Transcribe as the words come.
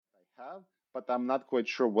have, but I'm not quite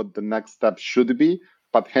sure what the next step should be.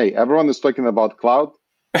 But hey, everyone is talking about cloud.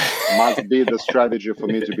 Must be the strategy for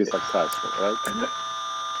me to be successful, right?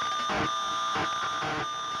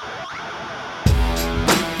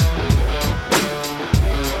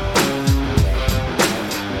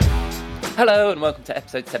 Hello and welcome to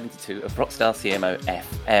episode 72 of Rockstar CMO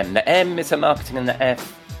FM. The M is for marketing and the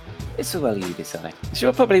F is for, well, you decide. So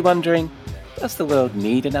you're probably wondering, does the world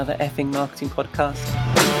need another effing marketing podcast?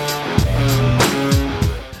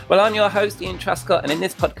 Well, I'm your host, Ian Truscott, and in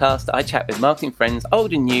this podcast, I chat with marketing friends,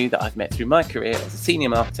 old and new, that I've met through my career as a senior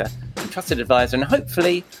marketer and trusted advisor, and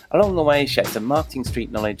hopefully, along the way, share some marketing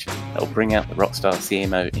street knowledge that will bring out the Rockstar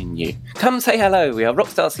CMO in you. Come say hello. We are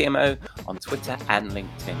Rockstar CMO on Twitter and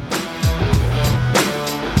LinkedIn.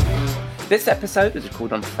 This episode was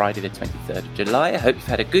recorded on Friday the 23rd of July. I hope you've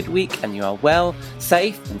had a good week and you are well,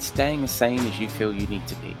 safe and staying as sane as you feel you need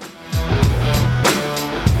to be.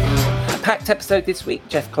 A packed episode this week.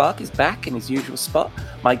 Jeff Clark is back in his usual spot.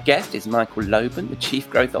 My guest is Michael Loban, the Chief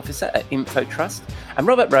Growth Officer at InfoTrust. And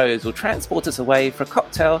Robert Rose will transport us away for a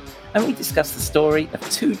cocktail and we discuss the story of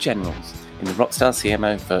two generals in the Rockstar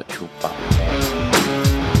CMO virtual bar.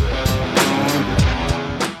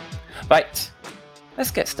 Right.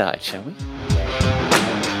 Let's get started, shall we?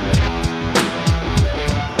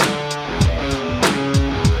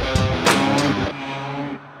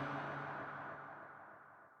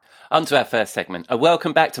 On to our first segment. A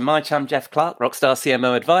welcome back to my chum Jeff Clark, Rockstar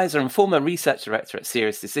CMO advisor and former research director at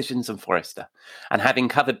Serious Decisions and Forrester. And having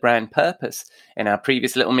covered brand purpose in our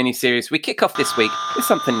previous little mini-series, we kick off this week with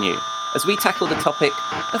something new as we tackle the topic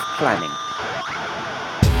of planning.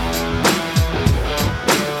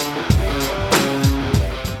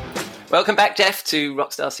 Welcome back, Jeff, to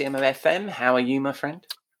Rockstar CMO FM. How are you, my friend?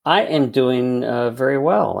 I am doing very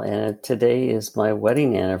well, and today is my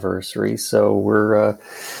wedding anniversary, so we're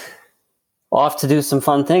off to do some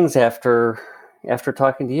fun things after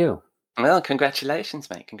talking to you. Well, congratulations,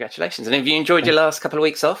 mate. Congratulations. And have you enjoyed your last couple of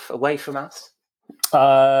weeks off away from us?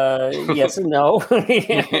 Yes and no.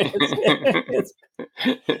 It's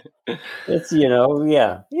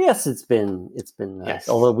yes, it's been nice. Yes.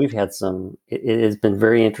 Although we've had it has been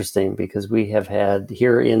very interesting because we have had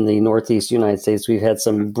here in the Northeast United States, we've had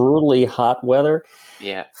some brutally hot weather,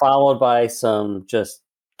 followed by some just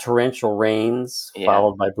torrential rains,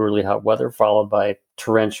 followed by brutally hot weather, followed by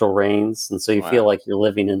torrential rains, and so you feel like you're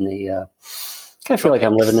living in the kind of feel like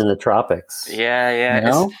I'm living in the tropics. Yeah. You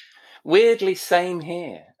know? Weirdly, same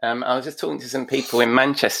here. I was just talking to some people in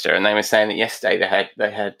Manchester, and they were saying that yesterday they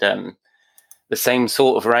had the same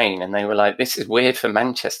sort of rain, and they were like, "This is weird for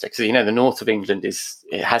Manchester because the north of England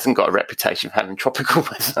hasn't got a reputation for having tropical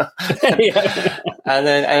weather." and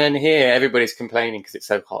then here everybody's complaining because it's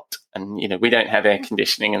so hot, and we don't have air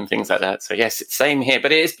conditioning and things like that. So yes, it's same here,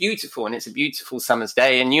 but it is beautiful, and it's a beautiful summer's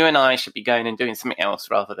day, and you and I should be going and doing something else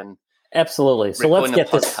rather than. Absolutely. So let's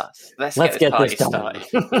get this started.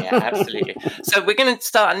 Yeah, absolutely. So we're going to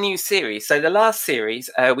start a new series. So the last series,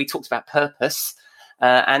 we talked about purpose.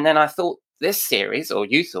 And then I thought this series, or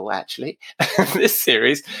you thought actually, this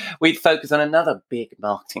series, we'd focus on another big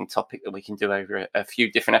marketing topic that we can do over a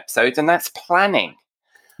few different episodes, and that's planning.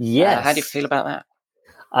 Yes. How do you feel about that?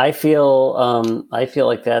 I feel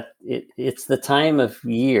like that it's the time of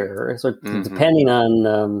year. So depending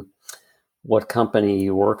on what company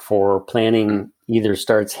you work for, planning either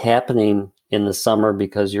starts happening in the summer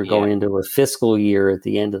because you're going into a fiscal year at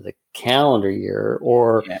the end of the calendar year,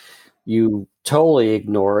 or you totally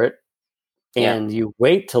ignore it and you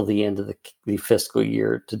wait till the end of the fiscal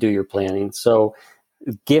year to do your planning. So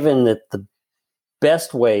given that the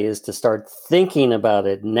best way is to start thinking about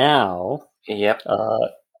it now,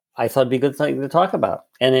 I thought it'd be a good thing to talk about.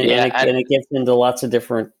 And it gets into lots of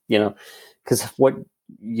different, because what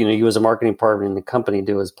you as a marketing partner in the company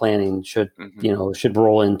do as planning should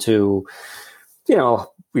roll into,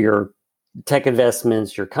 your tech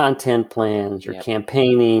investments, your content plans, your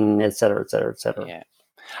campaigning, et cetera, et cetera, et cetera. Yeah.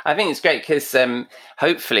 I think it's great because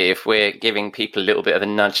hopefully if we're giving people a little bit of a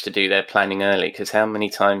nudge to do their planning early, because how many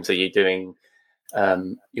times are you doing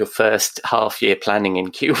your first half-year planning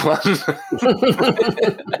in Q1?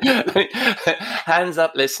 Hands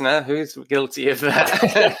up, listener, who's guilty of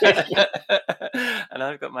that? And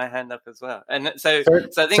I've got my hand up as well. And so I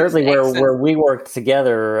think certainly where we worked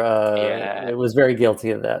together, it was very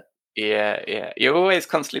guilty of that. Yeah. You're always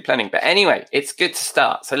constantly planning. But anyway, it's good to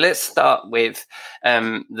start. So let's start with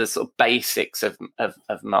the sort of basics of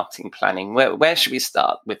marketing planning. Where should we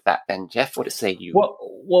start with that then, Jeff? What do say you?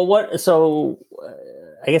 So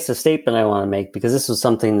I guess a statement I want to make, because this was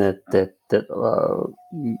something that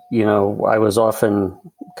I was often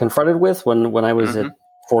confronted with when I was at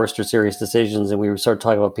Forrester Serious Decisions, and we started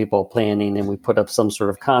talking about people planning, and we put up some sort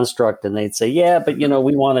of construct, and they'd say, yeah, but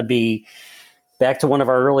we want to be, back to one of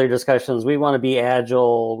our earlier discussions, we want to be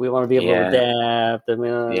agile, we want to be able to adapt,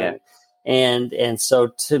 and so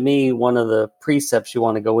to me, one of the precepts you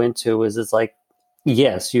want to go into is, it's like,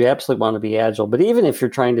 yes, you absolutely want to be agile, but even if you're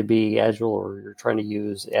trying to be agile, or you're trying to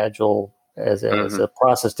use agile as a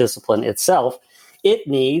process discipline itself, it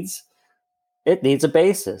needs a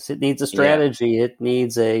basis. It needs a strategy. Yeah. It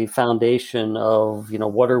needs a foundation of,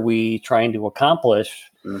 what are we trying to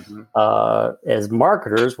accomplish as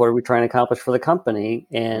marketers? What are we trying to accomplish for the company?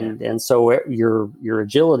 And so your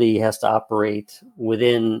agility has to operate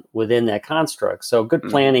within that construct. So good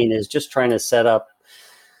planning is just trying to set up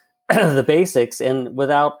the basics, and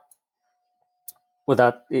without,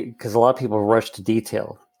 because a lot of people rush to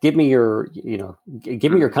detail. Give me your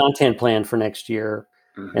content plan for next year.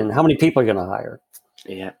 And how many people are you going to hire?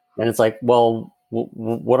 Yeah. And it's like, well,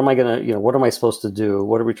 what am I going to, what am I supposed to do?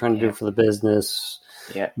 What are we trying to do for the business?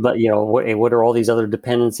 Yeah. But, what are all these other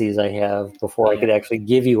dependencies I have before I could actually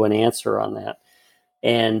give you an answer on that?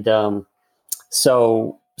 And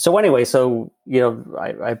so anyway,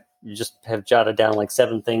 I just have jotted down like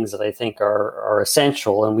 7 things that I think are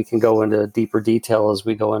essential, and we can go into deeper detail as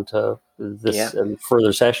we go into this and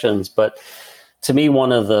further sessions. But to me,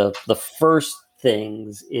 one of the first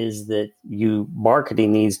things is that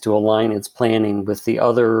marketing needs to align its planning with the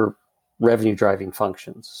other revenue driving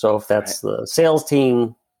functions. So if that's the sales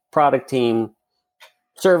team, product team,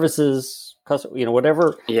 services,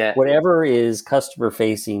 whatever is customer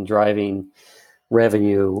facing, driving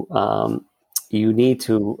revenue, you need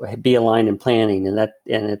to be aligned in planning. And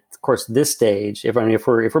of course, this stage, if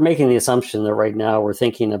we're making the assumption that right now we're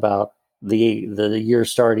thinking about the year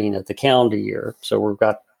starting at the calendar year, so we've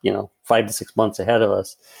got 5 to 6 months ahead of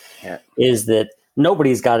us, is that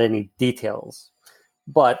nobody's got any details,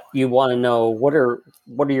 but you want to know what are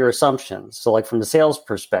your assumptions. So like from the sales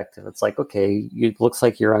perspective, it's like, okay, it looks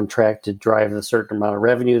like you're on track to drive a certain amount of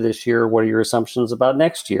revenue this year. What are your assumptions about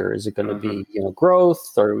next year? Is it going to be,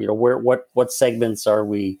 growth, or, what segments are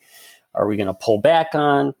we going to pull back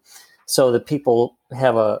on, so that people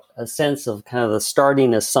have a sense of kind of the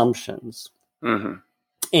starting assumptions.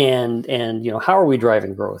 And how are we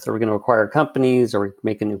driving growth? Are we going to acquire companies? Are we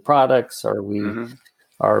making new products? Are we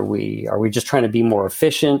just trying to be more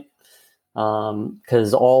efficient?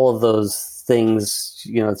 Because all of those things,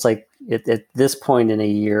 it's like at this point in a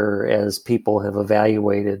year, as people have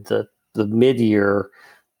evaluated the mid-year,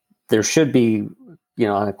 there should be,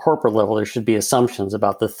 on a corporate level, there should be assumptions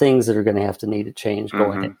about the things that are going to have to need to change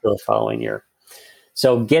going into the following year.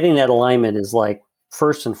 So getting that alignment is like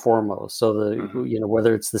first and foremost. So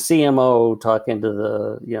whether it's the CMO talking to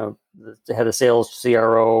the head of sales,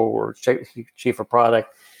 CRO, or chief of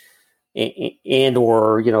product, and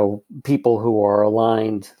or people who are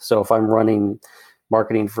aligned. So if I'm running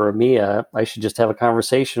marketing for EMEA, I should just have a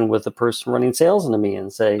conversation with the person running sales in EMEA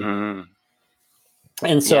and say,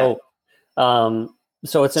 and so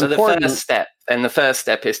so it's important. The first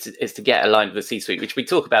step is to get aligned with the C-suite, which we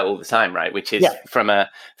talk about all the time, right? Which is from a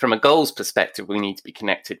goals perspective, we need to be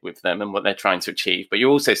connected with them and what they're trying to achieve. But you're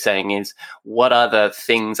also saying is what other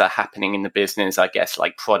things are happening in the business, I guess,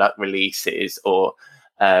 like product releases or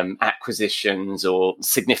acquisitions or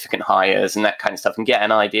significant hires and that kind of stuff, and get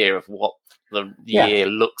an idea of what the year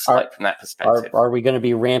looks like from that perspective. Are we going to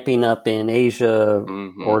be ramping up in Asia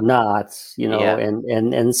or not?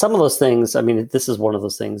 And some of those things, I mean, this is one of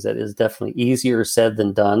those things that is definitely easier said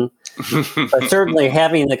than done. But certainly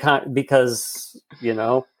having because,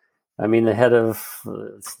 I mean, the head of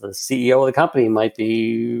the CEO of the company might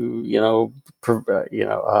be,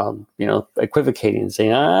 equivocating and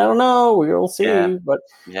saying, I don't know, we'll see.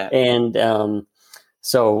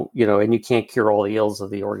 So, and you can't cure all the ills of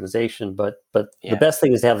the organization, but the best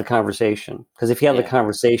thing is to have the conversation, because if you have the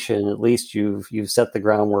conversation, at least you've set the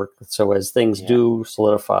groundwork. So as things do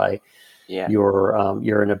solidify,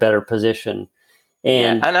 you're in a better position.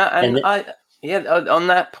 And on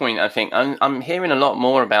that point, I think I'm hearing a lot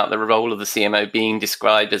more about the role of the CMO being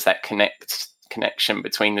described as that connection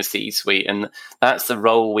between the C-suite, and that's the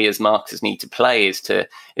role we as marketers need to play, is to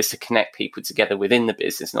connect people together within the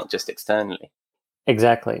business, not just externally.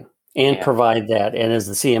 Exactly. And provide that. And as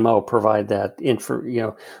the CMO, provide that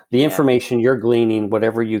the information you're gleaning,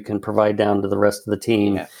 whatever you can provide down to the rest of the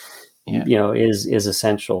team, is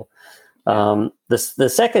essential.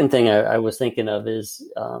 The second thing I was thinking of is,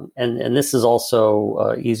 and this is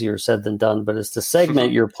also easier said than done, but it's to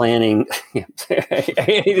segment your planning.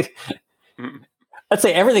 I'd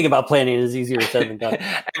say everything about planning is easier said than done.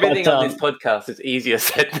 Everything on this podcast is easier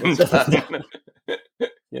said than done.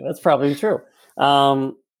 Yeah, that's probably true.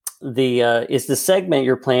 But is the segment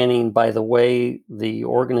you're planning by the way the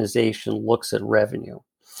organization looks at revenue.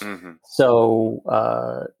 Mm-hmm. So,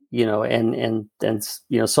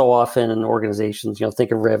 and so often in organizations,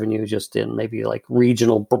 think of revenue just in maybe like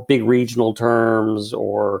big regional terms,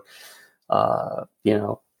 or,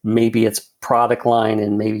 maybe it's product line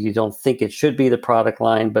and maybe you don't think it should be the product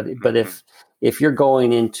line. But if you're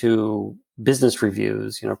going into business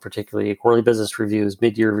reviews, particularly quarterly business reviews,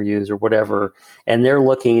 mid-year reviews or whatever, and they're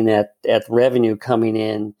looking at revenue coming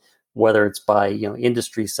in, whether it's by,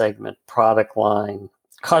 industry segment, product line,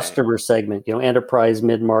 customer segment, enterprise,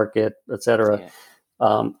 mid-market, et cetera.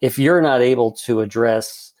 Yeah. If you're not able to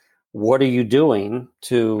address what are you doing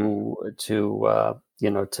to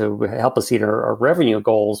help us meet our revenue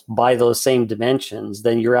goals by those same dimensions,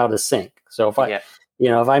 then you're out of sync. So if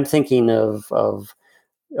if I'm thinking of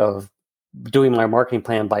doing my marketing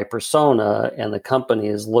plan by persona and the company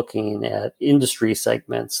is looking at industry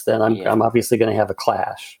segments, then I'm obviously going to have a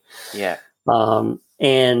clash. Yeah. And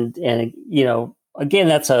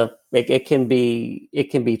again, it can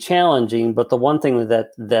be challenging, but the one thing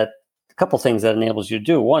that a couple things that enables you to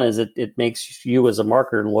do, one is it makes you as a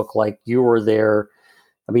marketer look like you were there.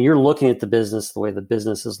 I mean, you're looking at the business the way the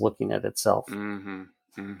business is looking at itself. Mm-hmm.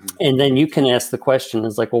 Mm-hmm. And then you can ask the question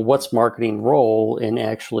is like, well, what's marketing role in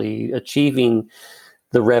actually achieving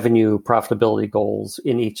the revenue profitability goals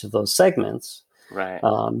in each of those segments? Right.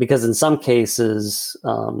 Because in some cases,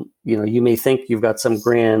 you may think you've got some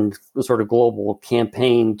grand sort of global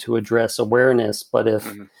campaign to address awareness, but if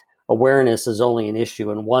awareness is only an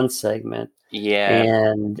issue in one segment,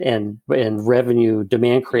 and revenue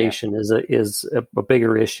demand creation is a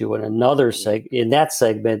bigger issue in another in that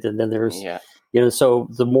segment, and then there's so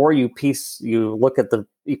the more you look at the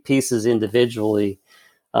pieces individually,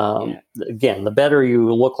 again, the better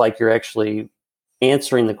you look like you're actually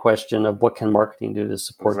answering the question of what can marketing do to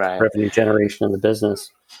support revenue generation in the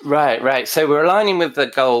business. Right. So we're aligning with the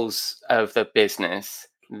goals of the business.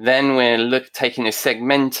 Then we're taking a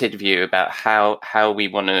segmented view about how we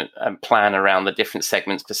want to plan around the different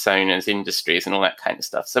segments, personas, industries, and all that kind of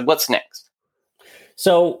stuff. So what's next?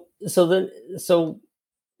 And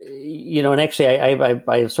actually,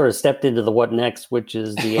 I sort of stepped into the what next, which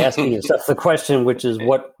is the asking yourself the question, which is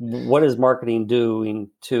what is marketing doing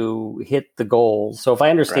to hit the goals? So if I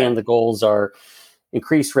understand the goals are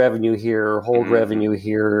increase revenue here, hold revenue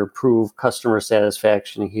here, improve customer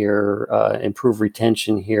satisfaction here, improve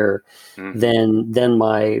retention here, then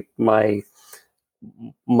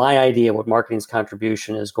my idea what marketing's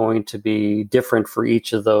contribution is going to be different for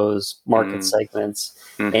each of those market segments,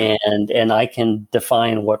 and I can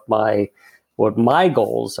define what my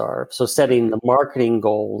goals are. So setting the marketing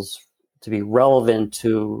goals to be relevant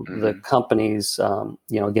to the company's,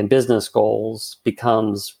 again, business goals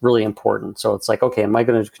becomes really important. So it's like, okay, am I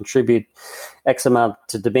going to contribute X amount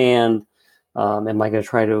to demand? Am I going to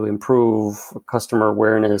try to improve customer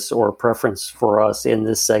awareness or preference for us in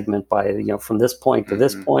this segment by, from this point to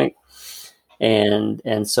this point?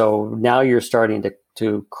 And so now you're starting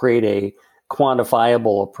to create a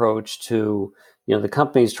quantifiable approach to, the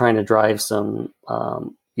company's trying to drive some,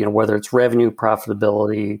 whether it's revenue,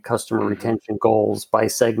 profitability, customer retention goals by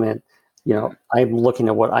segment. I'm looking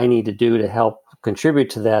at what I need to do to help contribute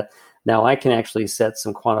to that. Now I can actually set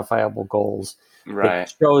some quantifiable goals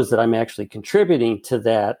that shows that I'm actually contributing to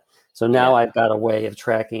that. So now I've got a way of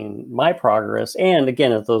tracking my progress. And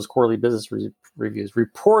again, at those quarterly business reviews,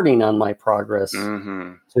 reporting on my progress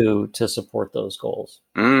to support those goals.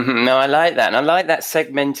 No, I like that. And I like that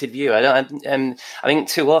segmented view. I think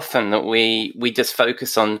too often that we just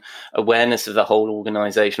focus on awareness of the whole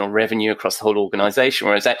organization or revenue across the whole organization.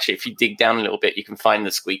 Whereas actually, if you dig down a little bit, you can find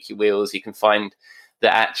the squeaky wheels. You can find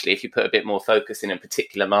that actually, if you put a bit more focus in a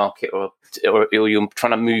particular market or you're trying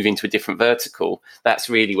to move into a different vertical, that's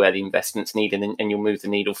really where the investment's needed, and you'll move the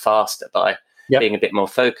needle faster by being a bit more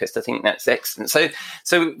focused. I think that's excellent. So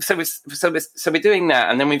we're doing that,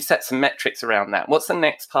 and then we've set some metrics around that. What's the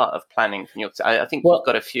next part of planning from your? I think we've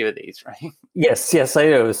got a few of these, right? Yes, I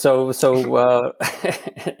do. So to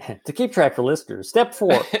keep track for listeners, step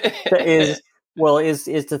 4 is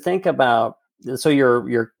to think about. So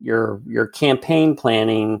your campaign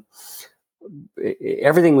planning,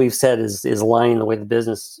 everything we've said is aligning the way the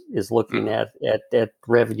business is looking at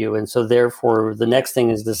revenue, and so therefore the next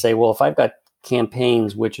thing is to say, well, if I've got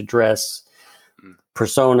campaigns which address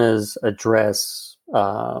personas, address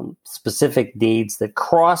specific needs that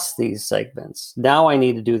cross these segments, now I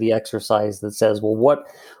need to do the exercise that says, well,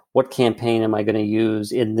 what campaign am I going to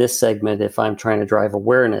use in this segment if I'm trying to drive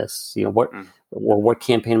awareness? What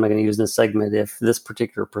campaign am I going to use in this segment if this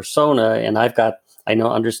particular persona, and I've got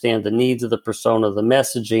understand the needs of the persona, the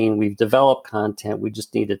messaging. We've developed content. We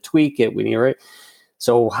just need to tweak it.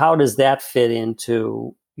 So how does that fit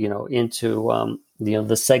into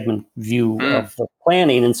the segment view of the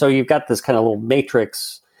planning? And so you've got this kind of little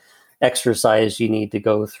matrix exercise you need to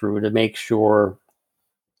go through to make sure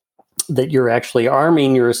that you're actually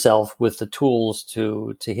arming yourself with the tools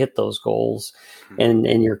to hit those goals,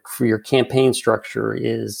 and your campaign structure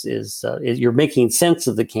is you're making sense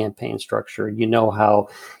of the campaign structure. You know how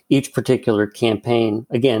each particular campaign,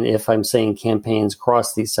 again, if I'm saying campaigns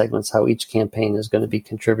across these segments, how each campaign is going to be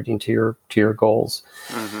contributing to your goals.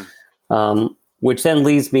 Which then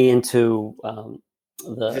leads me into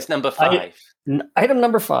this number 5. Item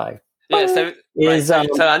number 5. Yeah, so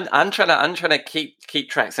I'm trying to keep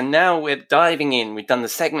track. So now we're diving in. We've done the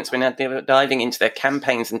segments. We're now diving into their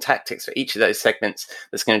campaigns and tactics for each of those segments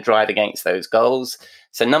that's going to drive against those goals.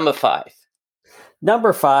 So number 5.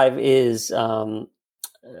 Number 5 is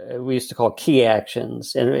we used to call key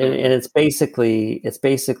actions, and it's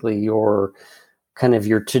basically your kind of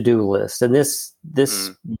your to-do list. And this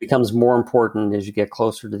becomes more important as you get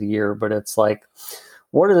closer to the year. But it's like,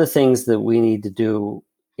 what are the things that we need to do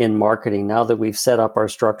in marketing now that we've set up our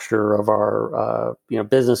structure of our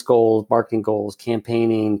business goals, marketing goals,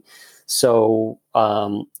 campaigning? So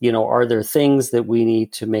are there things that we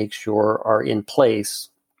need to make sure are in place?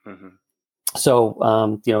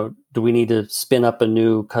 So do we need to spin up a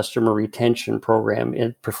new customer retention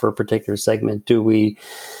program for a particular segment? Do we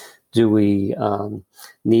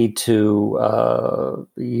need to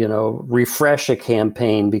refresh a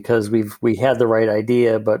campaign because we had the right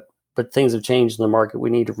idea, but things have changed in the market? We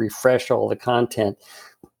need to refresh all the content.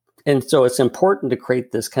 And so it's important to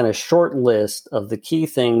create this kind of short list of the key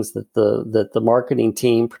things that the marketing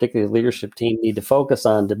team, particularly the leadership team, need to focus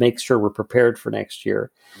on to make sure we're prepared for next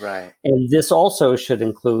year. Right. And this also should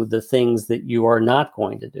include the things that you are not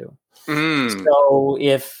going to do. So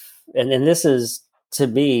and this is, to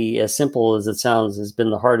me, as simple as it sounds, has been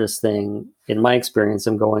the hardest thing in my experience.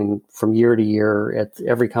 I'm going from year to year at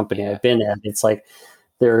every company I've been at. It's like,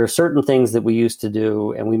 there are certain things that we used to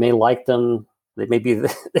do, and we may like them. They may be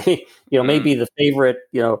maybe the favorite,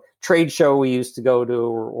 trade show we used to go to,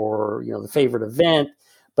 or the favorite event.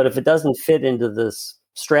 But if it doesn't fit into this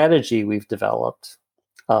strategy we've developed,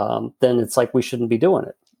 then it's like we shouldn't be doing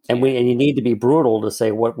it. And you need to be brutal to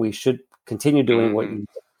say what we should continue doing,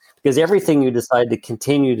 because everything you decide to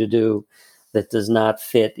continue to do that does not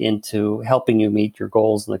fit into helping you meet your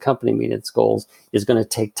goals and the company meet its goals is going to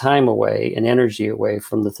take time away and energy away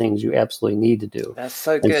from the things you absolutely need to do. That's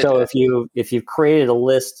so good. And so if you've created a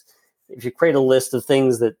list, of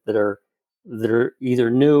things that are either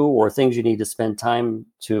new or things you need to spend time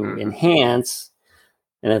to enhance,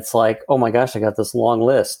 and it's like, oh my gosh, I got this long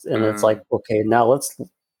list, and it's like, okay, now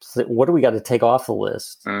what do we got to take off the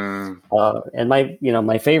list? And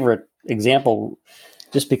my favorite example,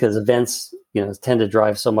 just because events tend to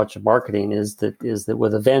drive so much of marketing, is that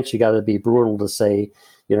with events you got to be brutal to say,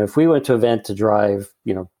 if we went to an event to drive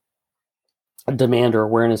demand or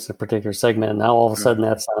awareness in a particular segment, and now all of a sudden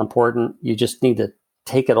that's not important, you just need to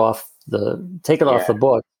take it off the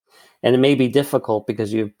book. And it may be difficult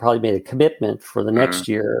because you've probably made a commitment for the next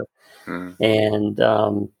year, and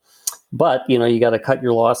but you got to cut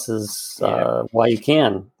your losses while you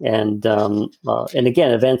can, and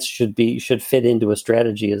again, events should fit into a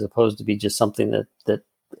strategy as opposed to be just something that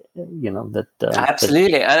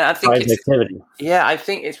absolutely. And I think it's activity. Yeah, I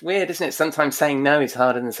think it's weird, isn't it? Sometimes saying no is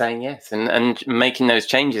harder than saying yes, and making those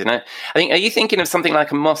changes. And I think, are you thinking of something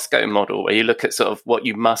like a Moscow model, where you look at sort of what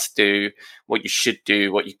you must do, what you should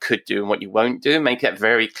do, what you could do, and what you won't do, make it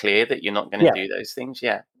very clear that you're not going to do those things?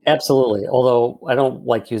 Yeah. Absolutely. Although I don't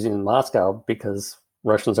like using Moscow because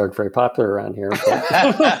Russians aren't very popular around here.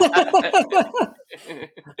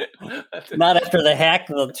 Not after the hack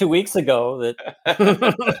 2 weeks ago that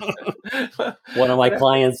one of my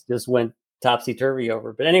clients just went topsy-turvy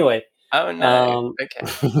over. But anyway. Oh, no.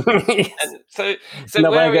 Okay. So no,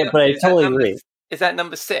 but I totally agree. Is that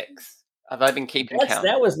number 6? Have I been keeping count?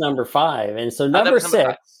 That was number 5. And so number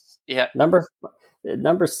 6.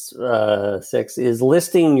 Number 6 is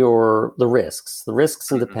listing the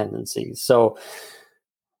risks and dependencies. So,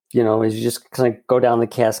 as you just kind of go down the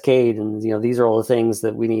cascade, and these are all the things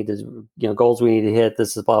that we need to, goals we need to hit.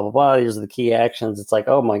 This is blah blah blah. These are the key actions. It's like,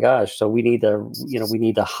 oh my gosh. So we need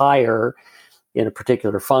to hire in a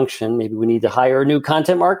particular function. Maybe we need to hire a new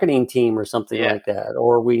content marketing team or something like that.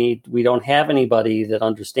 Or we don't have anybody that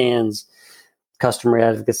understands customer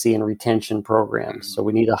advocacy and retention programs. So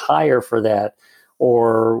we need to hire for that.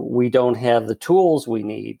 Or we don't have the tools we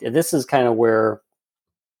need. And this is kind of where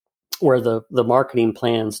the marketing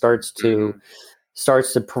plan starts to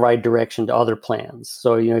starts to provide direction to other plans.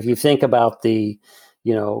 So, if you think about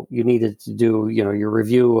you needed to do, your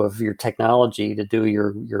review of your technology, to do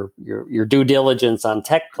your due diligence on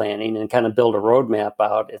tech planning and kind of build a roadmap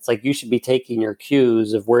out. It's like you should be taking your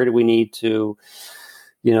cues of where do we need to,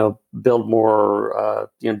 build more,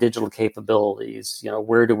 digital capabilities.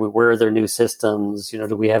 Where are there new systems?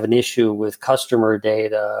 Do we have an issue with customer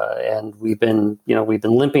data? And we've been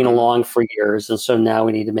limping along for years. And so now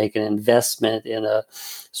we need to make an investment in a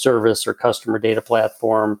service or customer data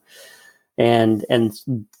platform. And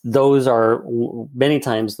those are many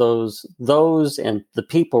times those and the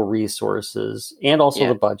people resources and also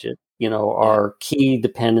the budget, are key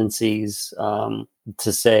dependencies,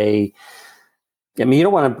 to say, you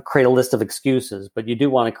don't want to create a list of excuses, but you do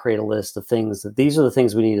want to create a list of things that these are the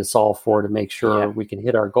things we need to solve for to make sure we can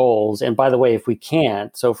hit our goals. And by the way, if we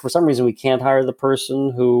can't, so for some reason we can't hire the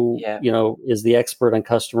person who, is the expert on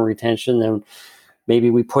customer retention, then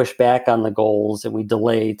maybe we push back on the goals and we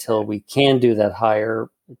delay till we can do that hire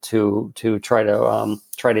to try to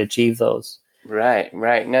achieve those. Right.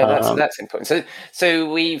 No, that's important.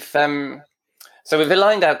 So we've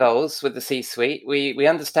aligned our goals with the C-suite. We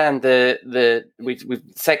understand we've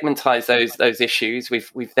segmentized those issues.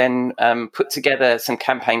 We've then put together some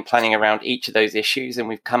campaign planning around each of those issues, and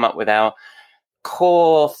we've come up with our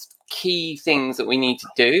core key things that we need to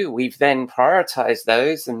do. We've then prioritized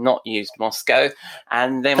those and not used Moscow,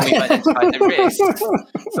 and then we've identified the risks.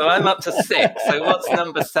 So I'm up to 6. So what's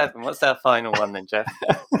number 7? What's our final one then, Jeff?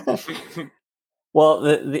 Well,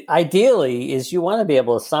 the ideally is you want to be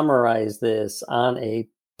able to summarize this on a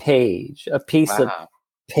page, a piece of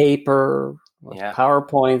paper, a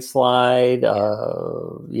PowerPoint slide,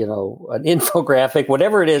 an infographic,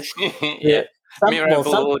 whatever it is. Miro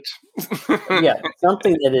board.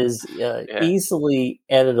 Something that is easily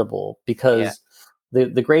editable, because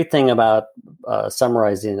the great thing about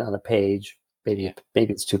summarizing on a page, maybe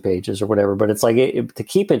it's 2 pages or whatever, but it's like to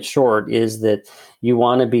keep it short is that you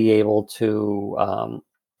want to be able to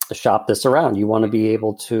shop this around. You want to be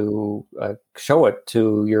able to show it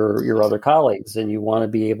to your other colleagues, and you want to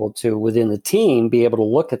be able to, within the team, be able to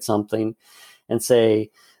look at something and say,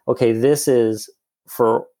 okay, this is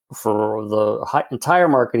for the entire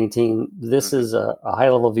marketing team, this is a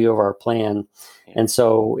high-level view of our plan. And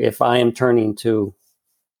so if I am turning to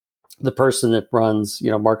the person that runs,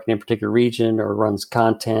 marketing in a particular region or runs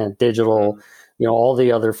content, digital, all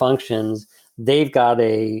the other functions, they've got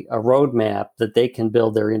a roadmap that they can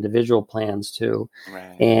build their individual plans to.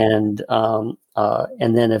 Right. And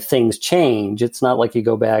then if things change, it's not like you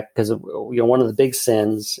go back, because one of the big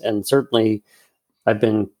sins, and certainly I've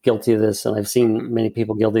been guilty of this, and I've seen many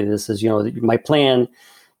people guilty of this, is, my plan,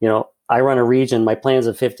 I run a region, my plan's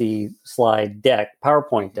a 50 slide deck,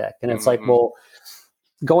 PowerPoint deck. And it's like, well,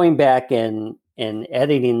 going back and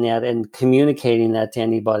editing that and communicating that to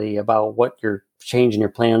anybody about what your change in your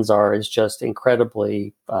plans are is just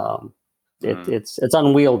incredibly, it's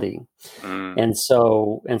unwieldy. And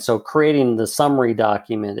so creating the summary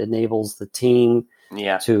document enables the team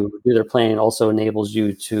to do their planning, also enables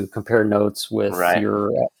you to compare notes with your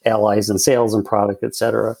allies in sales and product, et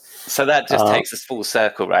cetera. So that just takes us full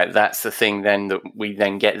circle, right? That's the thing then, that we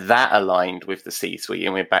then get that aligned with the C-suite,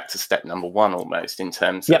 and we're back to step number 1 almost in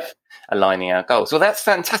terms of aligning our goals. Well, that's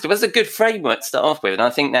fantastic. That's a good framework to start off with, and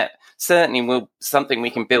I think that certainly will something we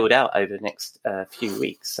can build out over the next few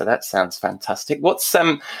weeks. So that sounds fantastic. What's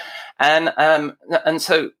and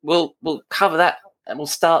so we'll cover that, and we'll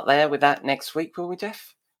start there with that next week, will we,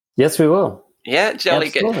 Jeff? Yes, we will. Yeah, jolly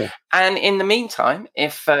Absolutely. Good. And in the meantime,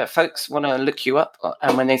 if folks want to look you up,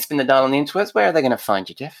 and when they spin the dial on the interwebs, where are they going to find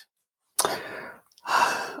you, Jeff?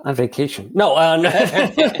 On vacation. No, on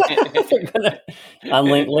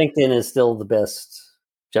LinkedIn is still the best.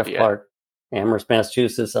 Jeff Clark, Amherst,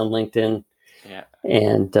 Massachusetts, on LinkedIn. Yeah.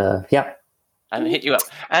 And and hit you up.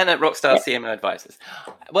 And at Rockstar CMO Advisors.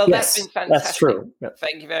 Well, that's been fantastic. That's true. Yep.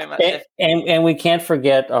 Thank you very much. And we can't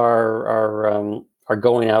forget our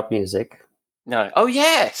going out music. No. Oh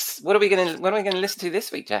yes. What are we going to listen to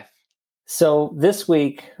this week, Jeff? So this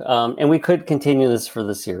week, and we could continue this for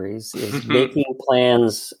the series, is Making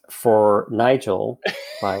Plans for Nigel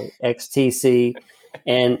by XTC.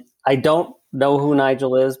 And I don't know who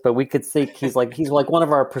Nigel is, but we could think he's like one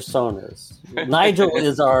of our personas. Nigel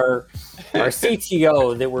is our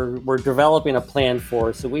CTO that we're developing a plan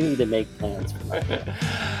for, so we need to make plans for Nigel.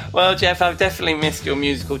 Well, Jeff, I've definitely missed your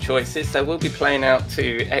musical choices, so we'll be playing out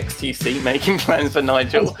to XTC, Making Plans for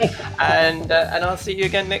Nigel, and I'll see you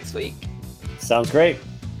again next week. Sounds great.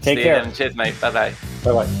 Take care. Cheers, mate. Bye-bye.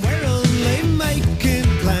 Bye-bye. We're only making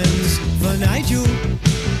plans for Nigel.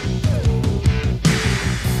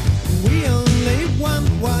 We only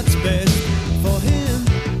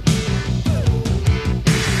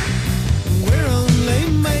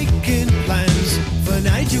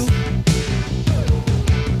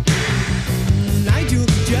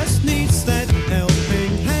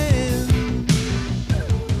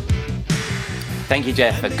Thank you,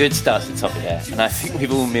 Jeff. A good start to the topic there. And I think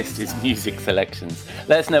we've all missed his music selections.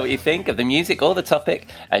 Let us know what you think of the music or the topic.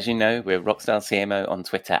 As you know, we're Rockstar CMO on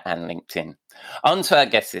Twitter and LinkedIn. On to our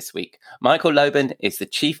guest this week. Michael Loban is the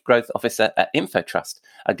Chief Growth Officer at InfoTrust,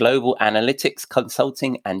 a global analytics,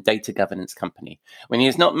 consulting, and data governance company. When he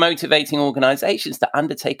is not motivating organizations to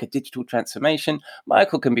undertake a digital transformation,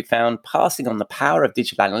 Michael can be found passing on the power of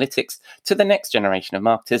digital analytics to the next generation of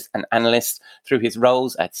marketers and analysts through his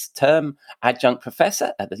roles as term adjunct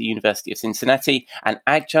professor at the University of Cincinnati and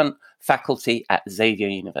adjunct faculty at Xavier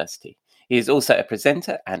University. He is also a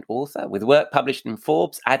presenter and author with work published in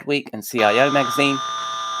Forbes, Adweek, and CIO magazine.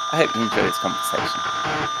 I hope you enjoy this conversation.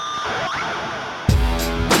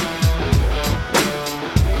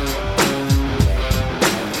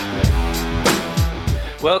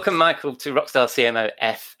 Welcome, Michael, to Rockstar CMO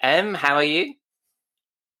FM. How are you?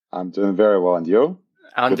 I'm doing very well, and you?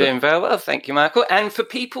 I'm doing very well, thank you, Michael. And for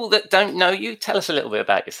people that don't know you, tell us a little bit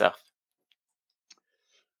about yourself.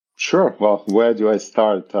 Sure. Well, where do I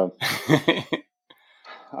start?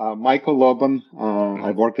 Michael Loban.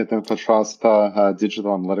 I work at InfoTrust, a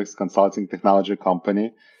digital analytics consulting technology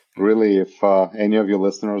company. Really, if any of your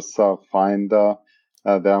listeners find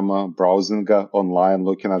them browsing online,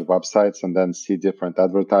 looking at websites, and then see different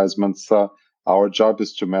advertisements, our job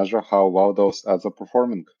is to measure how well those ads are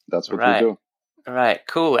performing. That's what we do. Right.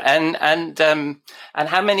 Cool. And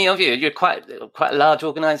how many of you? You're quite a large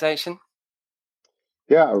organization.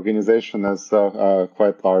 Yeah, organization is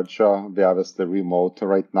quite large. We obviously remote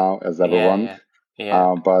right now, as everyone.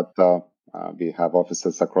 Yeah. But we have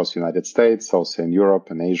offices across the United States, also in Europe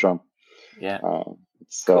and Asia. Yeah.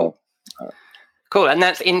 Cool. Cool. And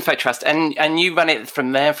that's InfoTrust. And you run it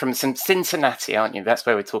from there, from Cincinnati, aren't you? That's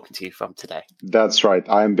where we're talking to you from today. That's right.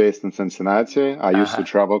 I'm based in Cincinnati. I used to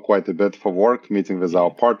travel quite a bit for work, meeting with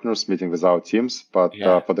our partners, meeting with our teams. But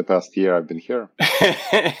for the past year, I've been here.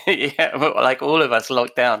 Yeah, well, like all of us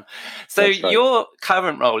locked down. So right. Your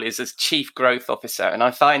current role is as Chief Growth Officer. And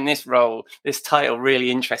I find this title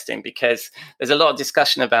really interesting because there's a lot of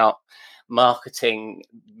discussion about marketing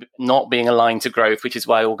not being aligned to growth, which is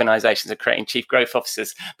why organizations are creating chief growth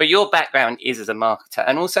officers. But your background is as a marketer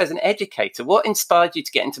and also as an educator. What inspired you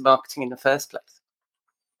to get into marketing in the first place?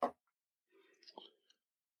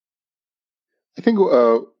 I think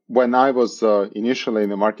when I was initially in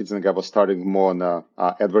the marketing, I was starting more on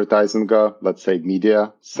advertising, let's say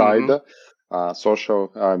media side. Social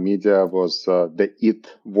media was the it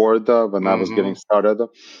word when I was getting started.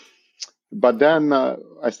 But then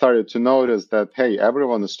I started to notice that, hey,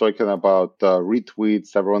 everyone is talking about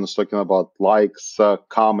retweets, everyone is talking about likes,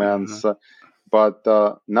 comments, but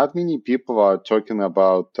not many people are talking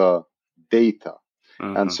about data.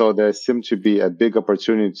 And so there seemed to be a big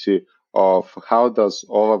opportunity of how does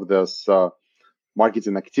all of this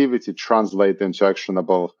marketing activity translate into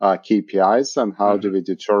actionable KPIs, and how do we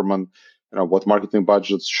determine what marketing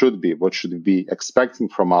budgets should be, what should we be expecting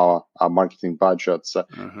from our marketing budgets,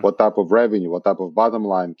 what type of revenue, what type of bottom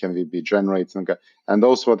line can we be generating. And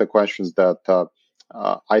those were the questions that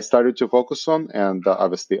I started to focus on, and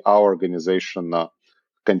obviously our organization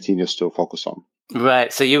continues to focus on.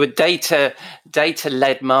 Right. So you were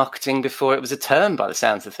data-led marketing before it was a term, by the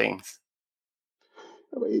sounds of things.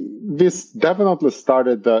 This definitely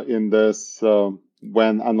started in this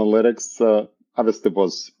when analytics obviously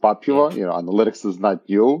was popular. Analytics is not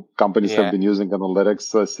new. Companies have been using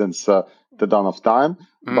analytics since the dawn of time.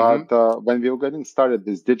 But when we were getting started,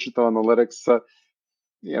 this digital analytics,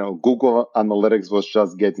 Google Analytics was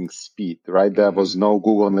just getting speed, right? There was no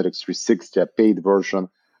Google Analytics 360, a paid version.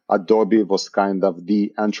 Adobe was kind of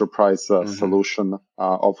the enterprise solution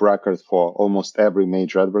of record for almost every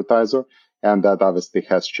major advertiser. And that obviously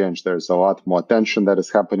has changed. There's a lot more attention that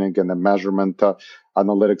is happening in the measurement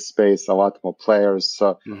analytics space, a lot more players,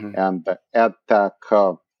 and the ad tech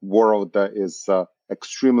world is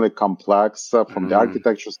extremely complex from the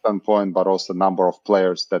architecture standpoint, but also number of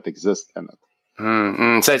players that exist in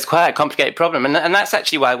it. So it's quite a complicated problem. And that's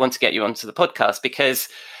actually why I want to get you onto the podcast, because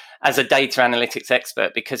as a data analytics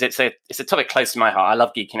expert, because it's a topic close to my heart. I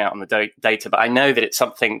love geeking out on the data, but I know that it's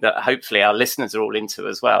something that hopefully our listeners are all into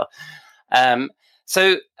as well.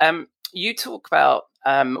 So you talk about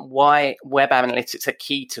why web analytics are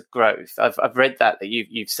key to growth. I've read that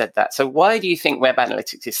you've said that. So why do you think web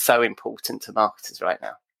analytics is so important to marketers right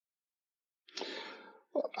now?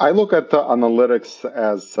 I look at analytics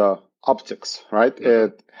as optics, right?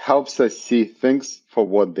 It helps us see things for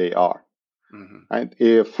what they are. Right?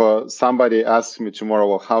 If somebody asks me tomorrow,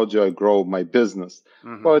 well, how do I grow my business?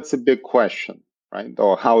 Well, it's a big question, right?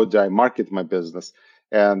 Or how do I market my business?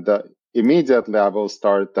 And immediately I will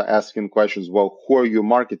start asking questions. Well, who are you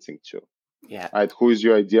marketing to? Yeah. Right? Who is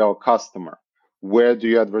your ideal customer? Where do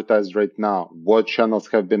you advertise right now? What channels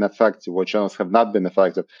have been effective? What channels have not been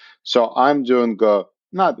effective? So I'm doing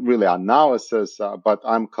not really analysis, but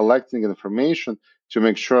I'm collecting information to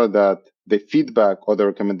make sure that the feedback or the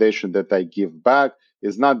recommendation that I give back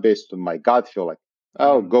is not based on my gut feel, like,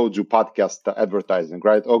 oh, go do podcast advertising,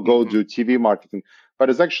 right? Or go do TV marketing, but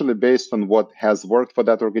it's actually based on what has worked for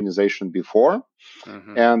that organization before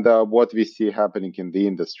and what we see happening in the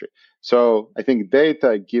industry. So I think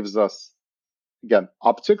data gives us, again,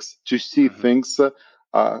 optics to see things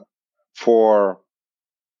for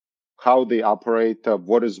how they operate,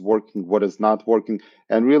 what is working, what is not working,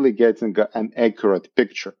 and really getting an accurate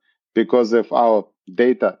picture. Because if our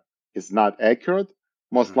data is not accurate,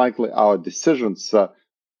 most likely our decisions are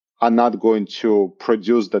not going to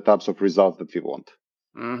produce the types of results that we want.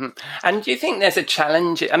 And do you think there's a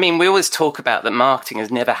challenge? I mean, we always talk about that marketing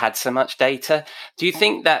has never had so much data. Do you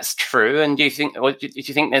think that's true? And do you think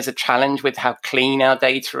there's a challenge with how clean our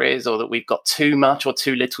data is, or that we've got too much or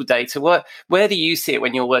too little data? Where do you see it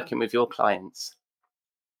when you're working with your clients?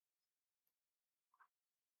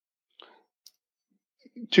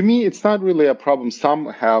 To me, it's not really a problem. Some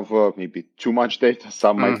have maybe too much data.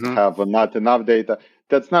 Some might have not enough data.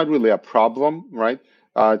 That's not really a problem, right?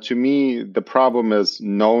 To me, the problem is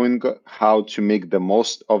knowing how to make the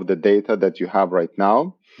most of the data that you have right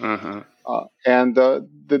now. And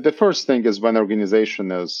the first thing is, when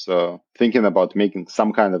organization is thinking about making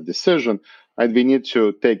some kind of decision, right, we need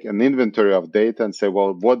to take an inventory of data and say,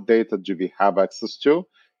 well, what data do we have access to?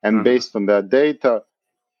 And based on that data,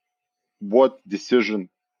 what decision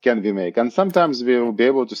can we make? And sometimes we will be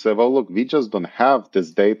able to say, well, look, we just don't have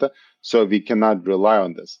this data, so we cannot rely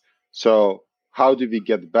on this. So how do we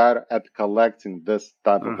get better at collecting this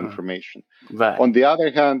type of information? Right. On the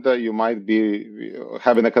other hand, you might be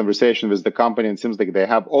having a conversation with the company, and it seems like they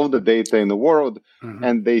have all the data in the world,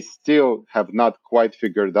 and they still have not quite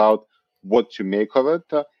figured out what to make of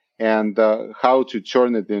it and how to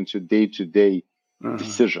turn it into day-to-day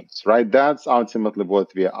decisions, right? That's ultimately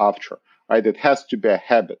what we are after, right? It has to be a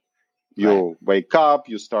habit. You wake up,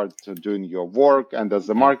 you start doing your work, and as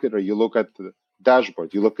a marketer, you look at the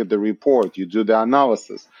dashboard, you look at the report, you do the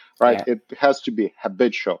analysis, right? It has to be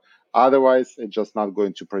habitual. Otherwise, it's just not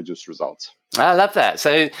going to produce results. I love that.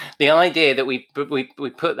 So the idea that we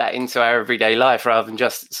put that into our everyday life, rather than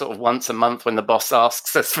just sort of once a month when the boss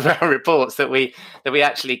asks us for our reports, that we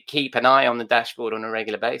actually keep an eye on the dashboard on a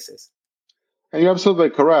regular basis. And you're absolutely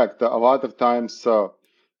correct. A lot of times,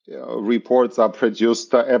 reports are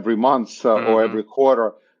produced every month or every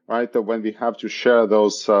quarter, right? When we have to share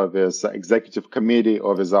those with executive committee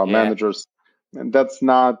or with our managers, and that's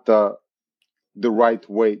not the right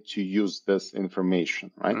way to use this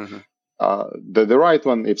information, right? The right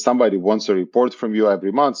one, if somebody wants a report from you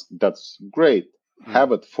every month, that's great.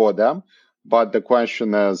 Have it for them. But the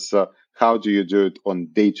question is, how do you do it on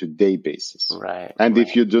day-to-day basis? Right. And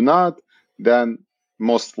if you do not, then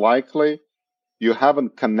most likely you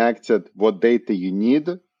haven't connected what data you need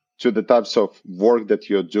to the types of work that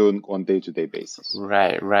you're doing on day-to-day basis.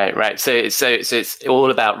 Right. So it's all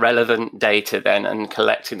about relevant data then, and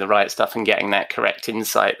collecting the right stuff and getting that correct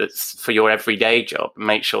insight that's for your everyday job, and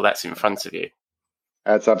make sure that's in front of you.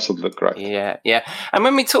 That's absolutely correct. Yeah. And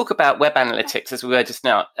when we talk about web analytics, as we were just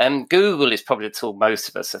now, Google is probably the tool most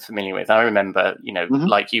of us are familiar with. I remember,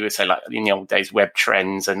 like you would say, like in the old days, Web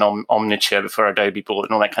Trends and Omniture before Adobe bought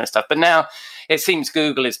and all that kind of stuff. But now it seems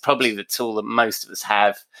Google is probably the tool that most of us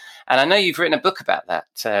have. And I know you've written a book about that,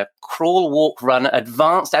 Crawl, Walk, Run,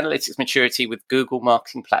 Advanced Analytics Maturity with Google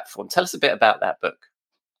Marketing Platform. Tell us a bit about that book.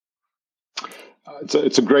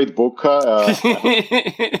 It's a great book, a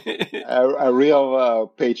real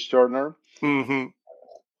page turner.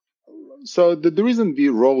 So the reason we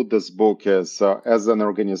wrote this book is, as an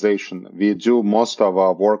organization, we do most of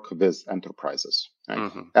our work with enterprises.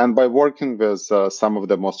 Right? And by working with some of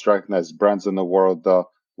the most recognized brands in the world, the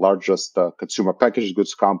largest consumer packaged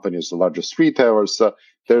goods companies, the largest retailers,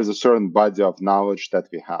 there's a certain body of knowledge that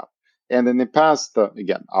we have. And in the past,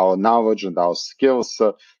 again, our knowledge and our skills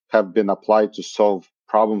have been applied to solve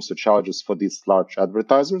problems or challenges for these large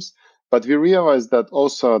advertisers. But we realized that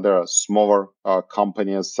also there are smaller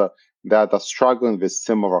companies that are struggling with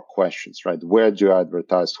similar questions, right? Where do I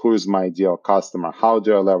advertise? Who is my ideal customer? How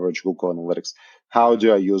do I leverage Google Analytics? How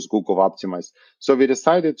do I use Google Optimize? So we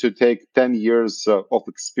decided to take 10 years of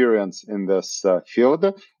experience in this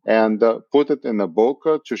field and put it in a book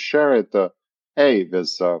to share it,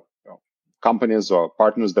 with companies or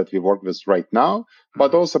partners that we work with right now,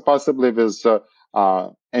 but also possibly with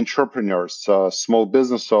entrepreneurs, small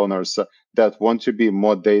business owners that want to be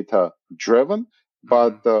more data driven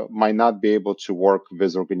but might not be able to work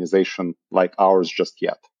with organization like ours just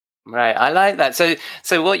yet. Right, I like that.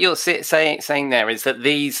 So what you're saying there is that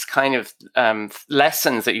these kind of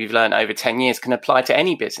lessons that you've learned over 10 years can apply to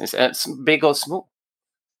any business, big or small.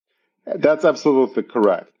 That's absolutely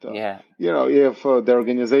correct. Yeah. If the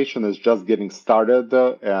organization is just getting started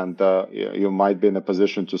and you might be in a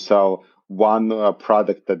position to sell one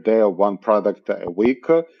product a day or one product a week,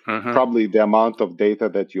 probably the amount of data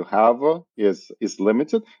that you have is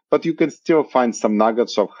limited, but you can still find some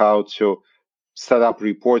nuggets of how to set up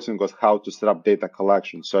reporting or how to set up data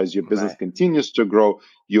collection. So as your business continues to grow,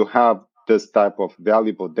 you have this type of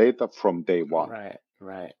valuable data from day one. Right.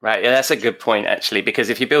 Yeah, that's a good point, actually, because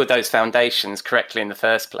if you build those foundations correctly in the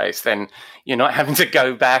first place, then you're not having to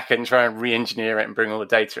go back and try and re-engineer it and bring all the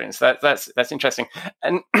data in. So that's interesting.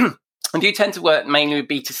 And do you tend to work mainly with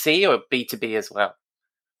B2C or B2B as well?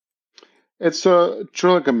 It's a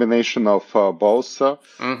truly combination of both.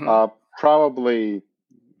 Probably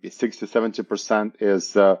 60-70%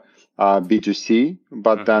 is B2C,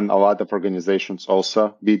 but then a lot of organizations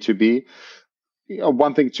also B2B.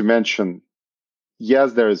 One thing to mention,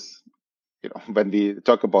 yes, there's, when we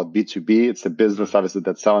talk about B2B, it's a business obviously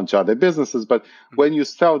that's selling to other businesses, but when you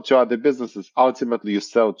sell to other businesses, ultimately you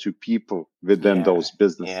sell to people within those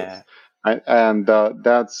businesses. And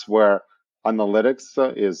that's where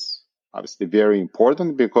analytics is obviously very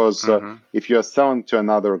important, because if you're selling to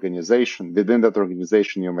another organization, within that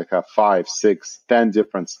organization, you may have 5, 6, 10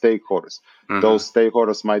 different stakeholders. Those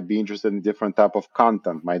stakeholders might be interested in different type of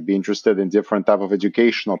content, might be interested in different type of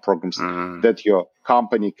educational programs that your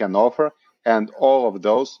company can offer. And all of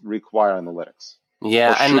those require analytics.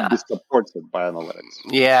 Yeah, or should be supported by analytics.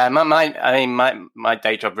 Yeah, my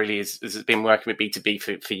day job really has been working with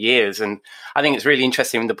B2B for years, and I think it's really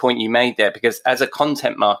interesting the point you made there, because as a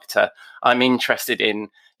content marketer, I'm interested in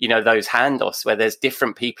those handoffs where there's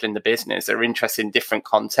different people in the business that are interested in different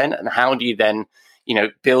content, and how do you then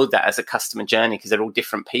build that as a customer journey, because they're all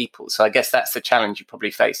different people. So I guess that's the challenge you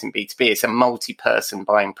probably face in B2B. It's a multi-person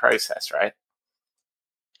buying process, right?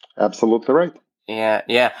 Absolutely right.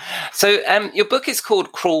 Yeah. So your book is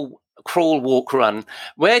called Crawl, Walk, Run.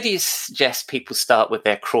 Where do you suggest people start with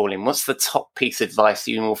their crawling? What's the top piece of advice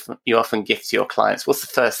you often give to your clients? What's the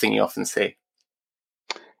first thing you often see?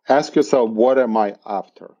 Ask yourself, what am I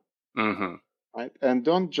after? Right? And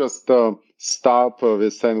don't just stop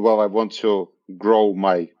with saying, well, I want to grow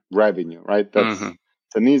my revenue, right? That's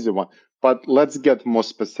an easy one. But let's get more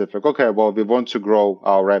specific. Okay, well, we want to grow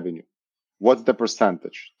our revenue. What's the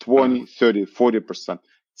percentage? 20, 30, 40%.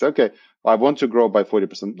 It's okay. I want to grow by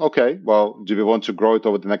 40%. Okay, well, do we want to grow it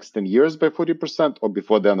over the next 10 years by 40% or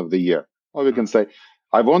before the end of the year? Or we can say,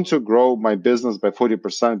 I want to grow my business by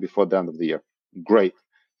 40% before the end of the year. Great.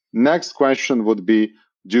 Next question would be,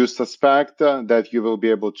 do you suspect that you will be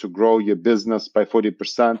able to grow your business by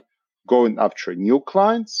 40% going after new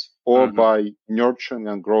clients or by nurturing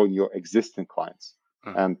and growing your existing clients?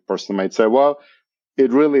 And person might say, well,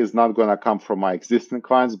 it really is not going to come from my existing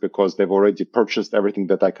clients because they've already purchased everything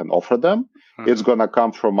that I can offer them. It's going to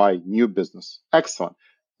come from my new business. Excellent.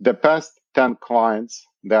 The past 10 clients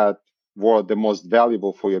that were the most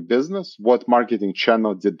valuable for your business, what marketing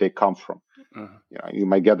channel did they come from? You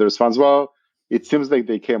might get the response, well, it seems like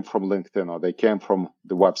they came from LinkedIn or they came from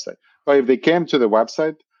the website. But if they came to the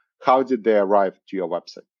website, how did they arrive to your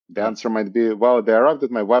website? The answer might be, well, they arrived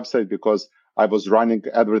at my website because I was running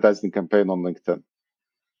advertising campaign on LinkedIn.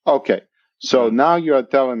 Okay, so now you are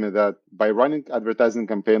telling me that by running advertising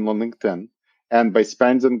campaign on LinkedIn and by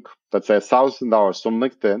spending, let's say, $1,000 on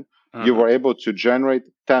LinkedIn, you were able to generate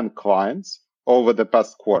 10 clients over the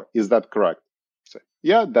past quarter. Is that correct? So,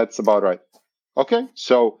 yeah, that's about right. Okay,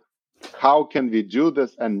 so how can we do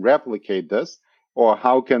this and replicate this? Or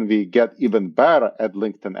how can we get even better at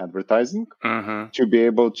LinkedIn advertising to be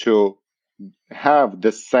able to have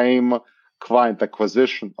the same client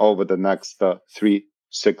acquisition over the next 3,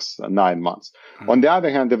 6, 9 months. On the other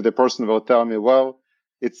hand, if the person will tell me, well,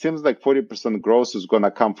 it seems like 40% growth is going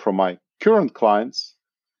to come from my current clients.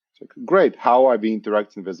 Great. How are we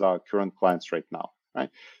interacting with our current clients right now? Right.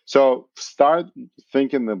 So start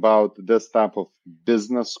thinking about this type of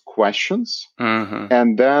business questions,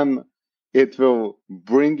 and then it will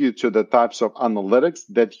bring you to the types of analytics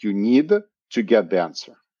that you need to get the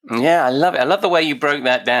answer. Yeah, I love it. I love the way you broke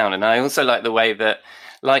that down. And I also like the way that,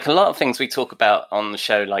 like a lot of things we talk about on the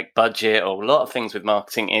show, like budget or a lot of things with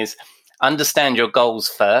marketing, is understand your goals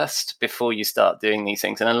first before you start doing these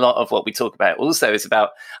things. And a lot of what we talk about also is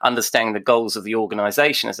about understanding the goals of the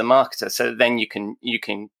organization as a marketer. So then you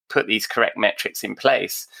can put these correct metrics in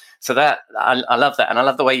place So that I love that, and I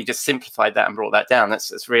love the way you just simplified that and brought that down.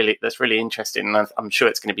 That's really interesting, and I'm sure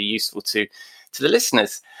it's going to be useful to the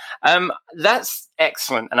listeners. That's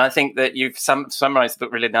excellent, and I think that you've summarized the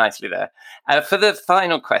book really nicely there. For the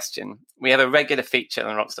final question, we have a regular feature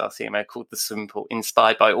on Rockstar CMO called The Swim Pool,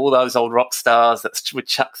 inspired by all those old rock stars that would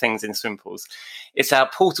chuck things in swim pools. It's our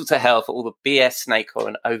portal to hell for all the BS, snake oil,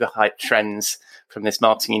 and overhyped trends from this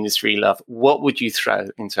marketing industry love. What would you throw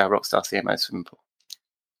into our Rockstar CMO swim pool?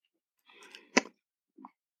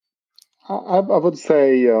 I would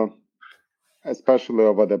say, especially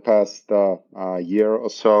over the past year or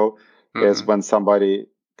so, is when somebody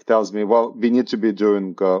tells me, well, we need to be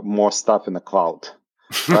doing more stuff in the cloud,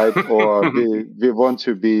 right? Or we want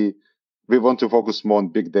to focus more on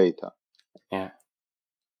big data. Yeah.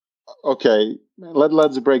 Okay,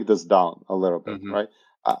 let's break this down a little bit, right?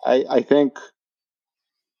 I think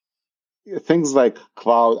things like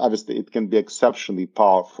cloud, obviously, it can be exceptionally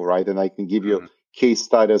powerful, right? And I can give you case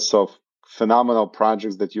studies of phenomenal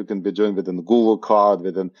projects that you can be doing within Google Cloud,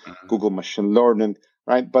 within Google Machine Learning,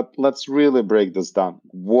 right? But let's really break this down.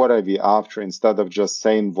 What are we after, instead of just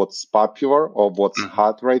saying what's popular or what's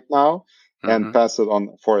hot right now and pass it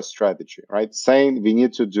on for a strategy, right? Saying we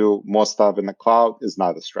need to do more stuff in the cloud is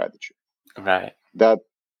not a strategy. Right. That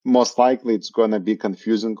most likely it's going to be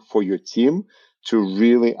confusing for your team to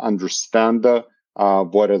really understand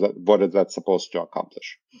what is that supposed to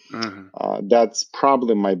accomplish. That's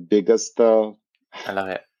probably my biggest I love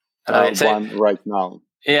it. one right now.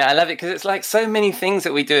 Yeah, I love it, because it's like so many things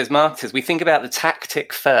that we do as marketers. We think about the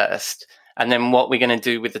tactic first, and then what we're going to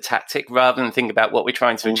do with the tactic, rather than think about what we're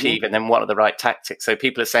trying to achieve and then what are the right tactics. So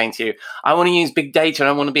people are saying to you, I want to use big data and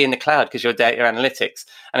I want to be in the cloud because you're data analytics.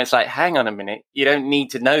 And it's like, hang on a minute, you don't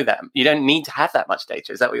need to know that. You don't need to have that much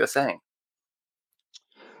data. Is that what you're saying?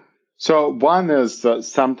 So one is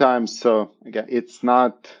sometimes, again, it's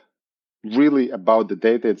not really about the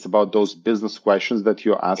data. It's about those business questions that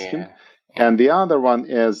you're asking. Yeah. And the other one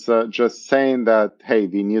is just saying that, hey,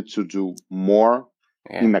 we need to do more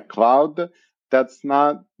in the cloud. That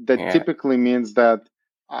typically means that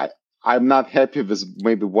I'm not happy with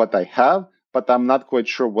maybe what I have, but I'm not quite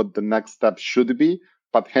sure what the next step should be.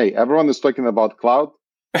 But hey, everyone is talking about cloud.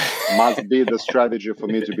 Must be the strategy for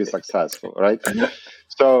me to be successful, right?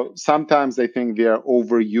 So sometimes I think we are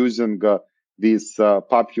overusing these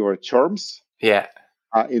popular terms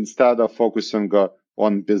instead of focusing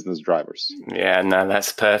on business drivers. Yeah, no,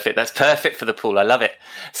 that's perfect. That's perfect for the pool. I love it.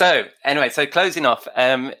 So anyway, closing off,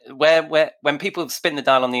 where when people spin the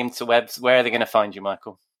dial on the interwebs, where are they going to find you,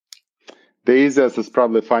 Michael? The easiest is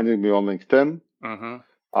probably finding me on LinkedIn.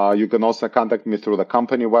 You can also contact me through the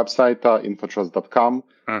company website, infotrust.com.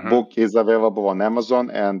 Book is available on Amazon,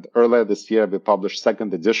 and earlier this year we published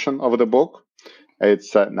second edition of the book.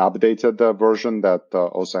 It's an updated version that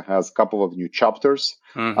also has a couple of new chapters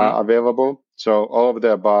available. So all of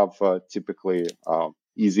the above, typically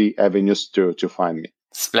easy avenues to find me.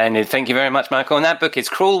 Splendid. Thank you very much, Michael. And that book is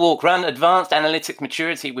Crawl, Walk, Run, Advanced Analytics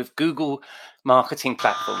Maturity with Google Marketing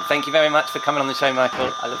Platform. Thank you very much for coming on the show,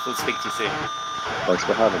 Michael. I look forward to speaking to you soon. Thanks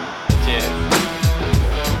for having me. Cheers.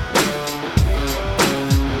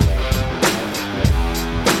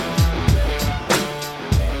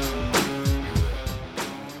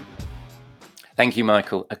 Thank you,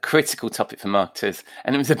 Michael. A critical topic for marketers,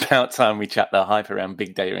 and it was about time we chucked the hype around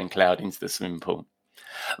big data and cloud into the swimming pool.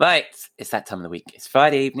 Right, it's that time of the week. It's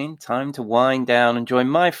Friday evening, time to wind down and join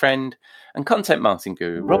my friend and content marketing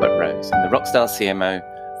guru, Robert Rose, in the Rockstar CMO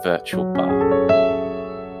virtual bar.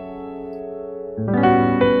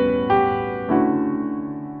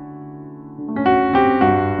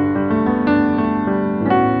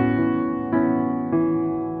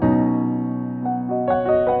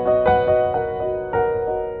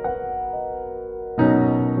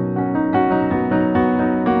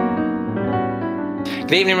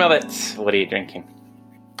 Good evening, Robert. What are you drinking?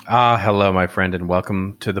 Hello, my friend, and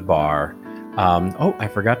welcome to the bar. I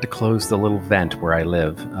forgot to close the little vent where I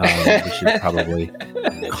live. We should probably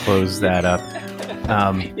close that up.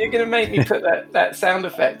 You're going to make me put that sound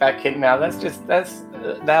effect back in now. That's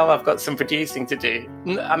now I've got some producing to do.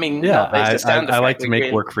 I mean, I like to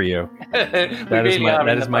make work for you.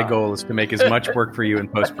 That is my goal, is to make as much work for you in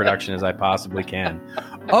post-production as I possibly can.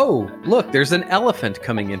 Oh, look, there's an elephant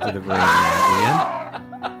coming into the room now, Ian.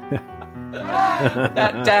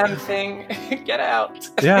 That damn thing. Get out.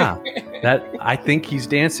 Yeah. I think he's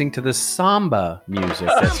dancing to the samba music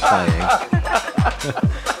that's playing.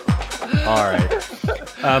 All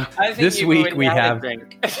right. This week we have a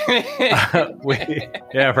drink.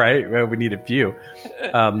 yeah, right. Well, we need a few.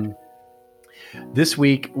 This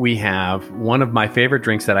week we have one of my favorite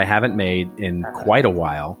drinks that I haven't made in quite a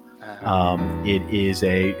while.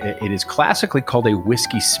 It is classically called a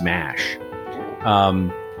whiskey smash,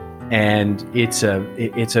 and it's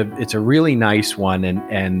a really nice one.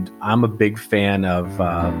 And I'm a big fan of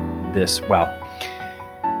this. Well,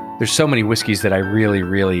 there's so many whiskeys that I really,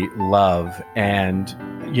 really love, and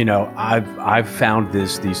I've found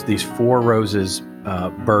these Four Roses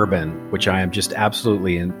bourbon, which I am just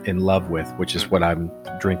absolutely in love with, which is what I'm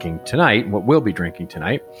drinking tonight, what we'll be drinking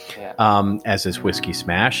tonight, as this whiskey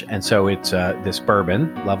smash. And so it's this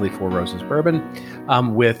bourbon, lovely Four Roses bourbon,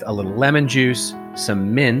 with a little lemon juice,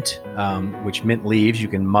 some mint, which mint leaves. You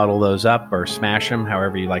can muddle those up or smash them,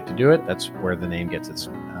 however you like to do it. That's where the name gets its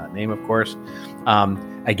name, of course.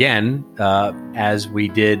 Again, as we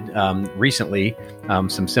did recently,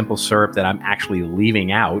 some simple syrup that I'm actually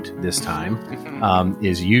leaving out this time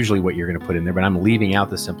is usually what you're going to put in there, but I'm leaving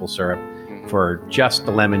out the simple syrup for just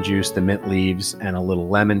the lemon juice, the mint leaves, and a little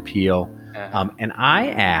lemon peel. And I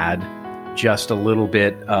add just a little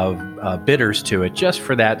bit of bitters to it, just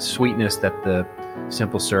for that sweetness that the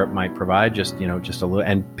simple syrup might provide. Just a little,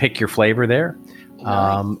 and pick your flavor there.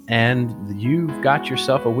 Nice. And you've got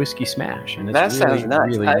yourself a whiskey smash, and it's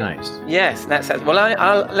really nice. Yes, that sounds. Well,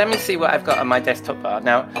 I'll let me see what I've got on my desktop bar.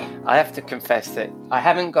 Now, I have to confess that I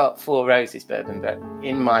haven't got Four Roses bourbon, but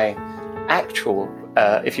in my actual,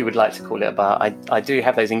 if you would like to call it a bar, I do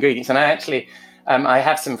have those ingredients, and I actually. I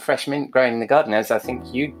have some fresh mint growing in the garden, as I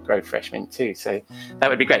think you grow fresh mint too, so that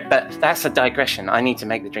would be great. But that's a digression. I need to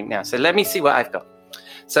make the drink now. So let me see what I've got.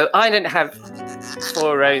 So I don't have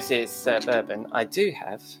Four Roses bourbon. I do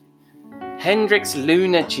have Hendrick's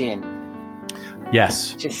Lunar Gin.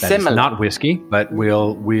 Yes, that's similar. Not whiskey, but we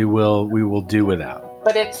will do without.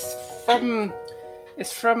 But it's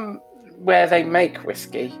from where they make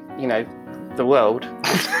whiskey. The world.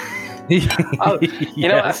 Oh, you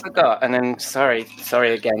know what I forgot? And then sorry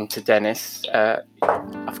again to Dennis. I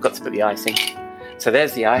forgot to put the icing. So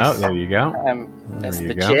there's the ice. Oh, there you go. That's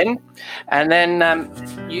the gin. And then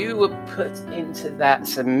you would put into that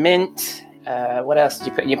some mint. What else did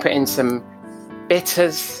you put? You put in some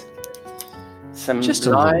bitters, some just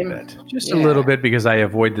lime. A little bit. Just a little bit, because I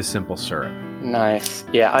avoid the simple syrup. Nice.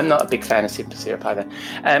 Yeah, I'm not a big fan of simple syrup either.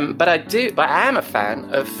 But I am a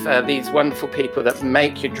fan of these wonderful people that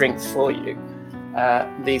make your drinks for you.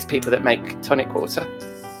 These people that make tonic water.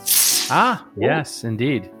 Ah, yes,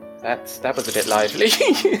 indeed. That was a bit lively.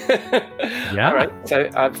 Yeah. All right. So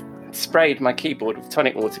I've sprayed my keyboard with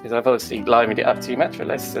tonic water because I've obviously livened it up too much. But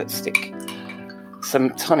let's stick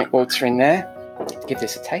some tonic water in there. Give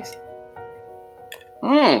this a taste.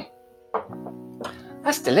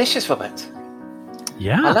 That's delicious, Robert.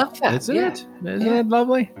 Yeah. I love that. Isn't it? Isn't it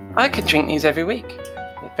lovely? I could drink these every week.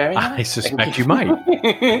 Very nice. I suspect you might.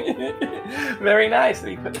 Very nice.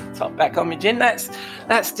 You put the top back on my gin. That's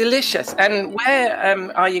delicious. And where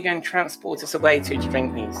are you going to transport us away to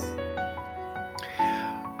drink these?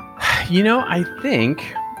 I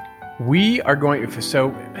think we are going. So,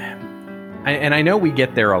 and I know we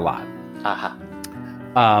get there a lot.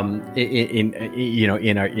 In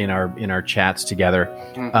our chats together.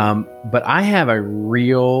 But I have a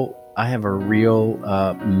real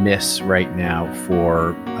miss right now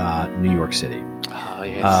for New York City. Oh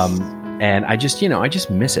yes. And I just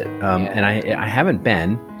miss it. And I haven't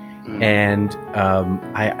been, and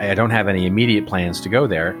I don't have any immediate plans to go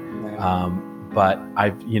there. But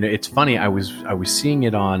it's funny. I was seeing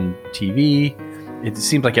it on TV. It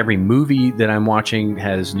seems like every movie that I'm watching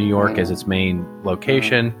has New York as its main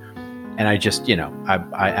location, and I just,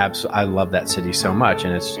 I love that city so much,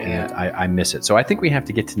 and I miss it. So I think we have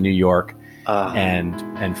to get to New York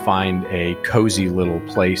and find a cozy little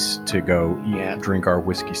place to go drink our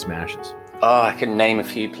whiskey smashes. Oh, I can name a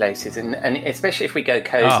few places, and especially if we go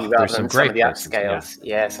cozy rather than some of the upscales.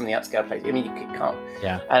 Yeah, some of the upscale places. I mean, you can't.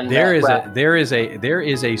 Yeah, and there is a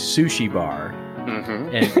sushi bar.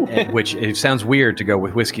 And which it sounds weird to go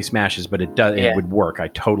with whiskey smashes, but it does. It would work. I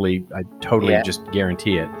totally just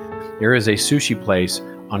guarantee it. There is a sushi place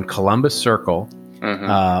on Columbus Circle,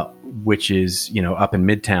 which is up in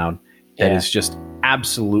Midtown. That is just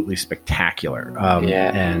absolutely spectacular.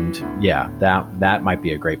 And that might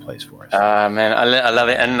be a great place for us. Man, I love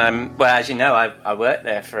it. And as you know, I worked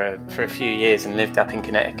there for a few years and lived up in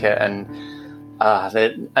Connecticut, and our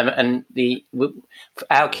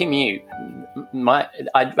commute.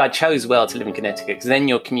 I chose well to live in Connecticut, because then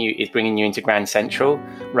your commute is bringing you into Grand Central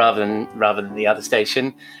rather than the other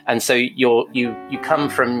station, and so you come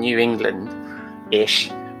from New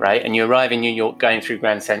England-ish, right? And you arrive in New York going through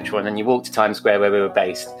Grand Central, and then you walk to Times Square where we were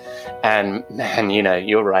based, and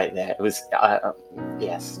you're right there. It was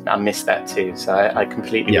yes, I missed that too. So I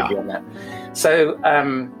completely with you on that. So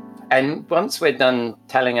And once we're done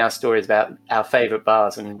telling our stories about our favourite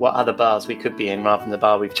bars and what other bars we could be in rather than the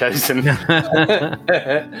bar we've chosen,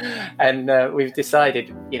 and we've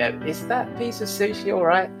decided, is that piece of sushi all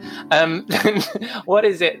right? What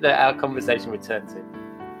is it that our conversation would turn to?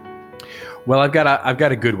 Well, I've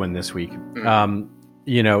got a good one this week.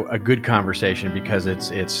 A good conversation because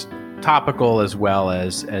it's topical as well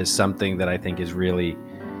as something that I think is really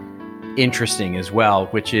interesting as well,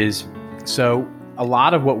 which is, so a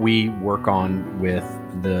lot of what we work on with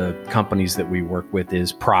the companies that we work with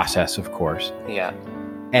is process, of course. Yeah.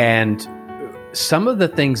 And some of the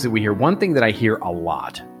things that we hear, one thing that I hear a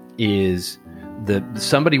lot is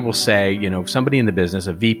somebody will say, somebody in the business,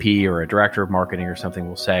 a VP or a director of marketing or something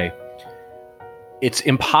will say, it's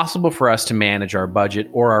impossible for us to manage our budget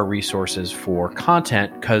or our resources for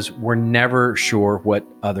content because we're never sure what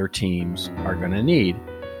other teams are going to need.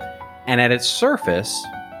 And at its surface,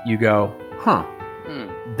 you go,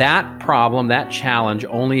 that problem, that challenge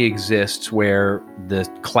only exists where the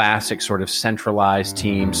classic sort of centralized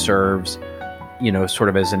team serves, sort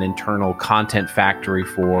of as an internal content factory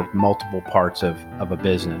for multiple parts of a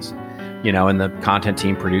business. And the content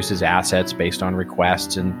team produces assets based on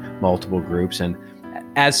requests in multiple groups. And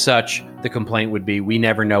as such, the complaint would be, we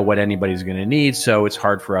never know what anybody's going to need, so it's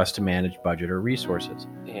hard for us to manage budget or resources.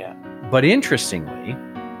 Yeah. But interestingly,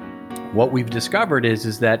 what we've discovered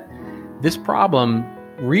is that this problem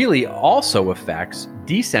really also affects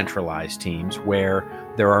decentralized teams where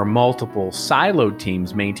there are multiple siloed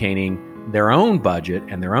teams maintaining their own budget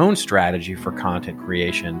and their own strategy for content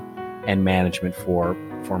creation and management for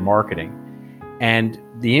marketing. And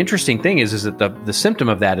the interesting thing is that the symptom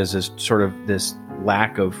of that is sort of this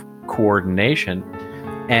lack of coordination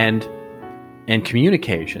and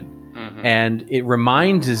communication. Mm-hmm. And it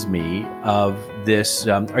reminds me of this.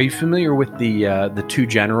 Are you familiar with the two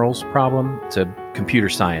generals problem? It's a computer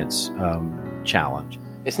science challenge.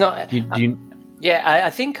 It's not. Yeah, I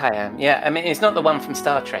think I am. Yeah, I mean, it's not the one from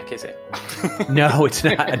Star Trek, is it? No, it's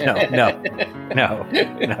not. No.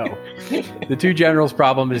 The two generals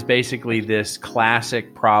problem is basically this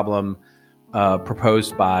classic problem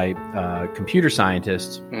proposed by computer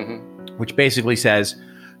scientists, which basically says,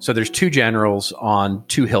 so there's two generals on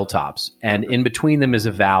two hilltops, and in between them is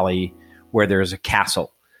a valley where there's a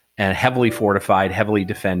castle, and a heavily fortified, heavily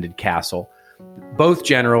defended castle. Both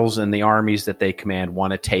generals and the armies that they command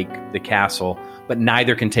want to take the castle, but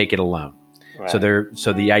neither can take it alone. Right. So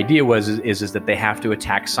the idea is that they have to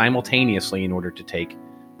attack simultaneously in order to take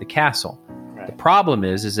the castle. Right. The problem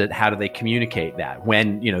is that how do they communicate that?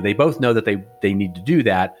 When, they both know that they need to do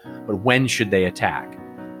that, but when should they attack?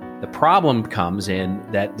 The problem comes in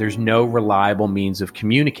that there's no reliable means of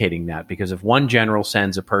communicating that, because if one general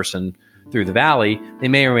sends a person through the valley, they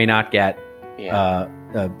may or may not get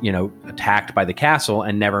attacked by the castle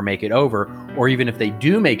and never make it over. Or even if they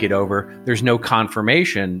do make it over, there's no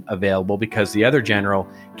confirmation available because the other general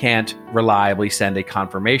can't reliably send a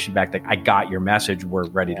confirmation back that I got your message, we're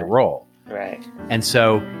ready to roll. Right. And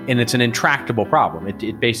it's an intractable problem.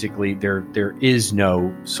 It basically, there is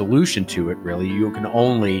no solution to it, really. You can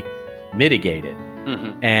only mitigate it.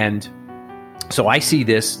 Mm-hmm. And so I see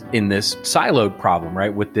this in this siloed problem,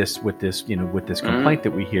 right? With this complaint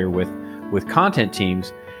that we hear with content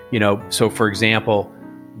teams. So for example,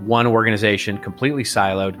 one organization completely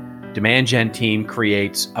siloed, demand gen team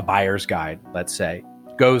creates a buyer's guide, let's say,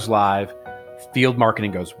 goes live. Field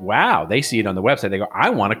marketing goes, wow, they see it on the website. They go,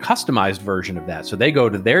 I want a customized version of that. So they go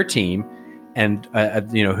to their team and,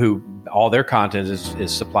 who all their content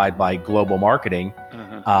is supplied by global marketing,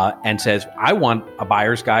 and says, I want a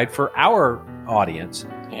buyer's guide for our audience.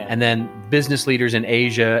 Yeah. And then business leaders in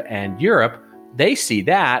Asia and Europe, they see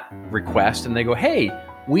that request and they go, hey,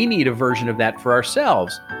 we need a version of that for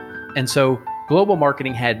ourselves. And so global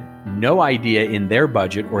marketing had no idea in their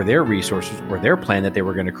budget or their resources or their plan that they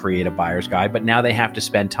were going to create a buyer's guide, but now they have to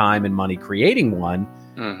spend time and money creating one,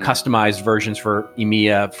 customized versions for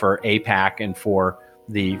EMEA, for APAC, and for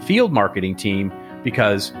the field marketing team,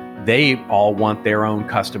 because they all want their own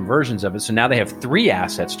custom versions of it. So now they have 3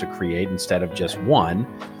 assets to create instead of just one.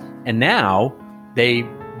 And now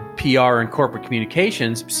PR and corporate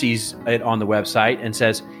communications sees it on the website and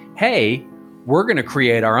says, hey, we're going to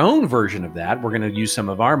create our own version of that. We're going to use some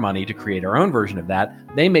of our money to create our own version of that.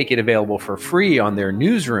 They make it available for free on their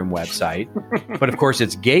newsroom website. But of course,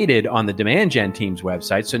 it's gated on the demand gen team's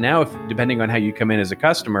website. So now, depending on how you come in as a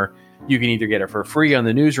customer, you can either get it for free on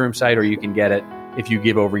the newsroom site, or you can get it if you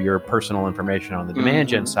give over your personal information on the demand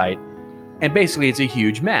gen site. And basically, it's a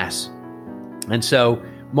huge mess. And so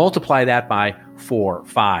multiply that by 4,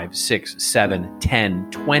 5, 6, 7,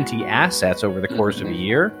 10, 20 assets over the course of a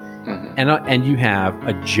year. and you have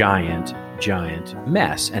a giant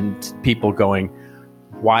mess, and people going,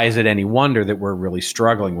 why is it any wonder that we're really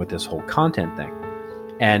struggling with this whole content thing?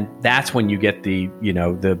 And that's when you get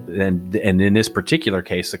and in this particular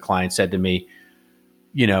case, the client said to me,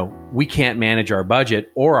 we can't manage our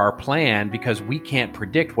budget or our plan because we can't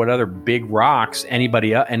predict what other big rocks any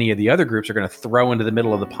of the other groups are going to throw into the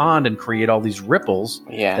middle of the pond and create all these ripples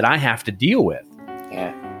that I have to deal with.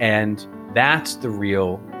 Yeah. And that's the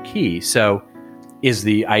real key. So is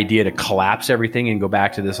the idea to collapse everything and go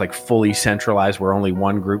back to this like fully centralized where only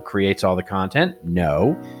one group creates all the content?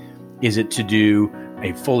 No. Is it to do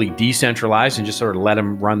a fully decentralized and just sort of let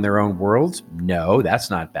them run their own worlds? No, that's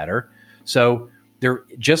not better. So there,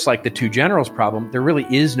 just like the two generals problem, there really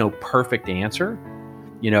is no perfect answer.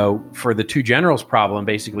 For the two generals problem,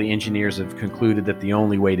 basically engineers have concluded that the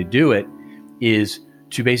only way to do it is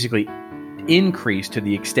to basically increase to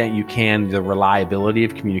the extent you can the reliability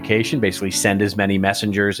of communication, basically send as many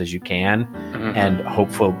messengers as you can and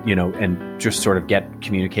hopeful, and just sort of get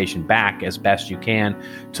communication back as best you can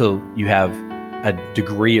till you have a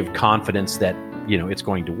degree of confidence that, it's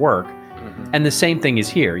going to work. And the same thing is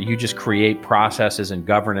here. You just create processes and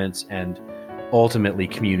governance and ultimately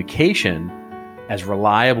communication as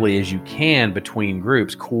reliably as you can between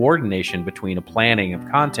groups, coordination between a planning of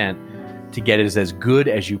content to get it as good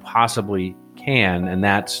as you possibly can. And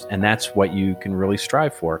that's what you can really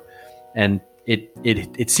strive for. And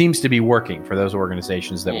it seems to be working for those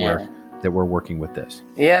organizations that we're working with this.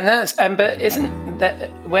 Yeah, that's but isn't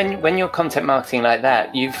that when you're content marketing like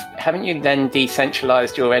that, haven't you then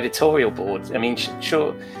decentralized your editorial board? I mean,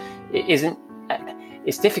 sure,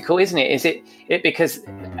 it's difficult, isn't it? Is it because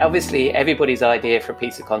obviously everybody's idea for a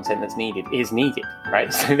piece of content that's needed is needed,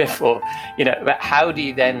 right? So therefore, but how do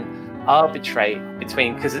you then arbitrate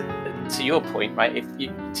between, because to your point, right,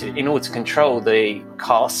 in order to control the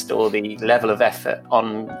cost or the level of effort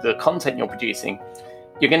on the content you're producing,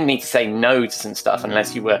 you're going to need to say no to some stuff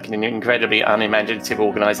unless you work in an incredibly unimaginative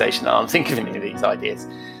organization that aren't thinking of any of these ideas.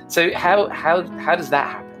 So how does that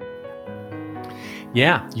happen?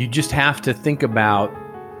 Yeah, you just have to think about,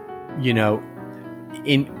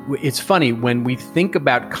 it's funny when we think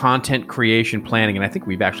about content creation planning, and I think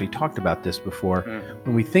we've actually talked about this before,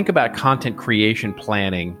 when we think about content creation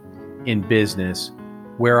planning in business,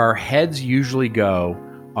 where our heads usually go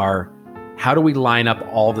are, how do we line up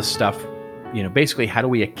all the stuff, basically how do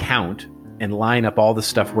we account and line up all the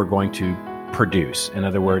stuff we're going to produce? In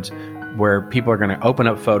other words, where people are going to open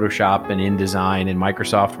up Photoshop and InDesign and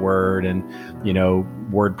Microsoft Word and,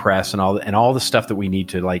 WordPress and all the stuff that we need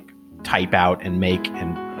to like type out and make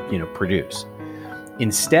and, produce.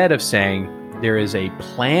 Instead of saying there is a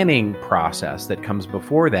planning process that comes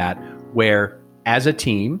before that, where as a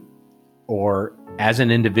team or as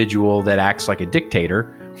an individual that acts like a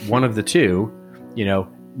dictator, one of the two,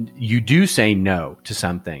 you do say no to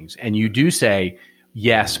some things, and you do say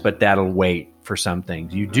yes, but that'll wait for some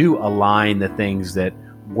things. You do align the things that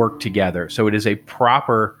work together. So it is a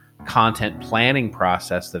proper content planning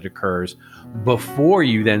process that occurs before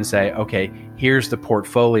you then say, okay, here's the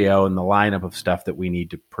portfolio and the lineup of stuff that we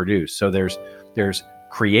need to produce. So there's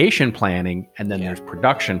creation planning and then there's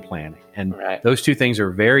production planning. And those two things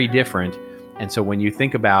are very different. And so when you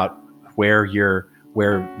think about where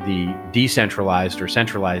the decentralized or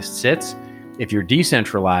centralized sits, if you're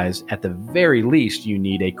decentralized, at the very least, you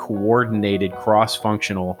need a coordinated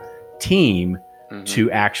cross-functional team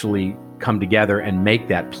to actually come together and make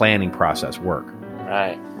that planning process work.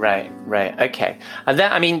 Right. Okay.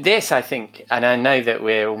 And this, I think, and I know that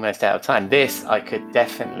we're almost out of time, this I could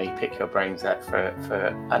definitely pick your brains out for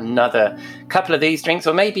another couple of these drinks,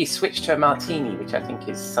 or maybe switch to a martini, which I think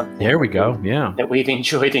is something there we go. Yeah, that we've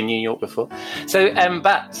enjoyed in New York before. So,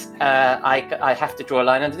 I have to draw a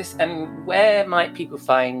line under this. And where might people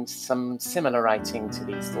find some similar writing to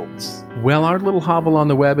these thoughts? Well, our little hovel on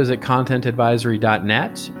the web is at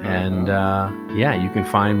contentadvisory.net. And you can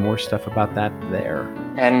find more stuff about that there.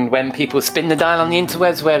 And when people spin the dial on the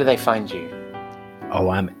interwebs, where do they find you? Oh,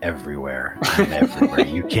 I'm everywhere.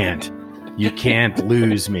 You can't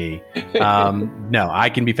lose me. No, I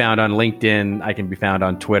can be found on LinkedIn. I can be found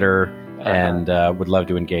on Twitter, and would love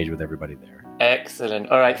to engage with everybody there. Excellent.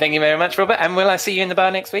 All right. Thank you very much, Robert. And will I see you in the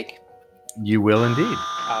bar next week? You will indeed.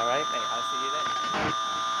 All right, mate. I'll see you then.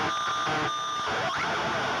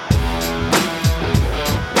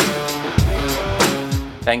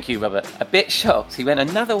 Thank you, Robert. A bit shocked. He went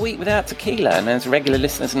another week without tequila, and as regular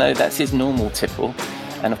listeners know, that's his normal tipple.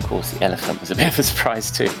 And of course, the elephant was a bit of a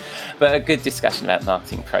surprise too. But a good discussion about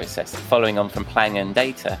marketing process. Following on from planning and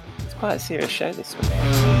data, it's quite a serious show this week.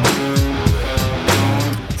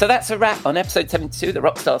 So that's a wrap on episode 72 of the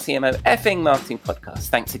Rockstar CMO effing marketing podcast.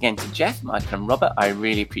 Thanks again to Jeff, Michael and Robert. I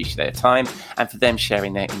really appreciate their time and for them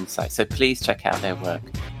sharing their insights. So please check out their work.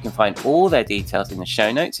 You can find all their details in the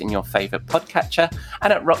show notes in your favourite podcatcher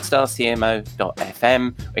and at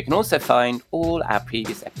rockstarcmo.fm, where you can also find all our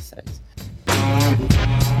previous episodes.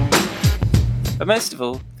 But most of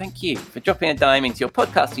all, thank you for dropping a dime into your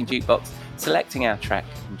podcasting jukebox, selecting our track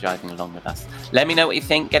and driving along with us. Let me know what you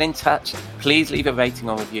think. Get in touch. Please leave a rating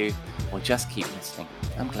or review, or just keep listening.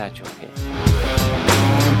 I'm glad you're here.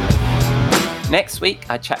 Next week,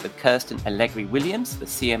 I chat with Kirsten Allegri-Williams, the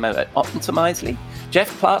CMO at Optimizely. Jeff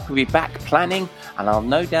Clark will be back planning, and I'll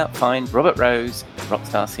no doubt find Robert Rose,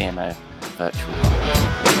 Rockstar CMO virtual.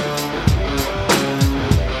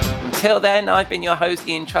 Until then, I've been your host,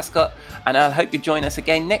 Ian Truscott, and I hope you join us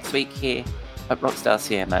again next week here at Rockstar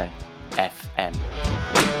CMO FM.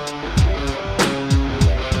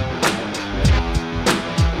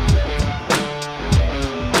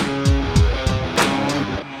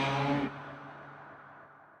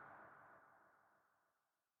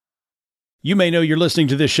 You may know you're listening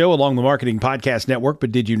to this show along the Marketing Podcast Network,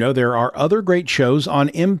 but did you know there are other great shows on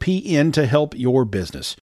MPN to help your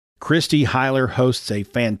business? Christy Heiler hosts a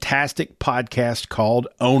fantastic podcast called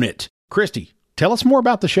Own It. Christy, tell us more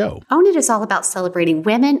about the show. Own It is all about celebrating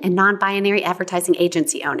women and non-binary advertising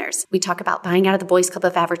agency owners. We talk about buying out of the boys' club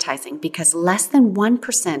of advertising because less than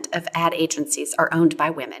 1% of ad agencies are owned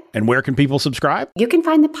by women. And where can people subscribe? You can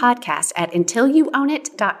find the podcast at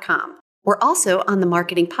untilyouownit.com. We're also on the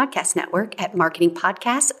Marketing Podcast Network at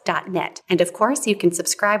marketingpodcast.net. And of course, you can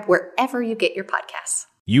subscribe wherever you get your podcasts.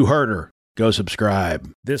 You heard her. Go subscribe.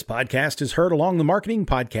 This podcast is heard along the Marketing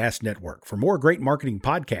Podcast Network. For more great marketing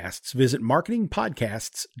podcasts, visit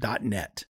marketingpodcasts.net.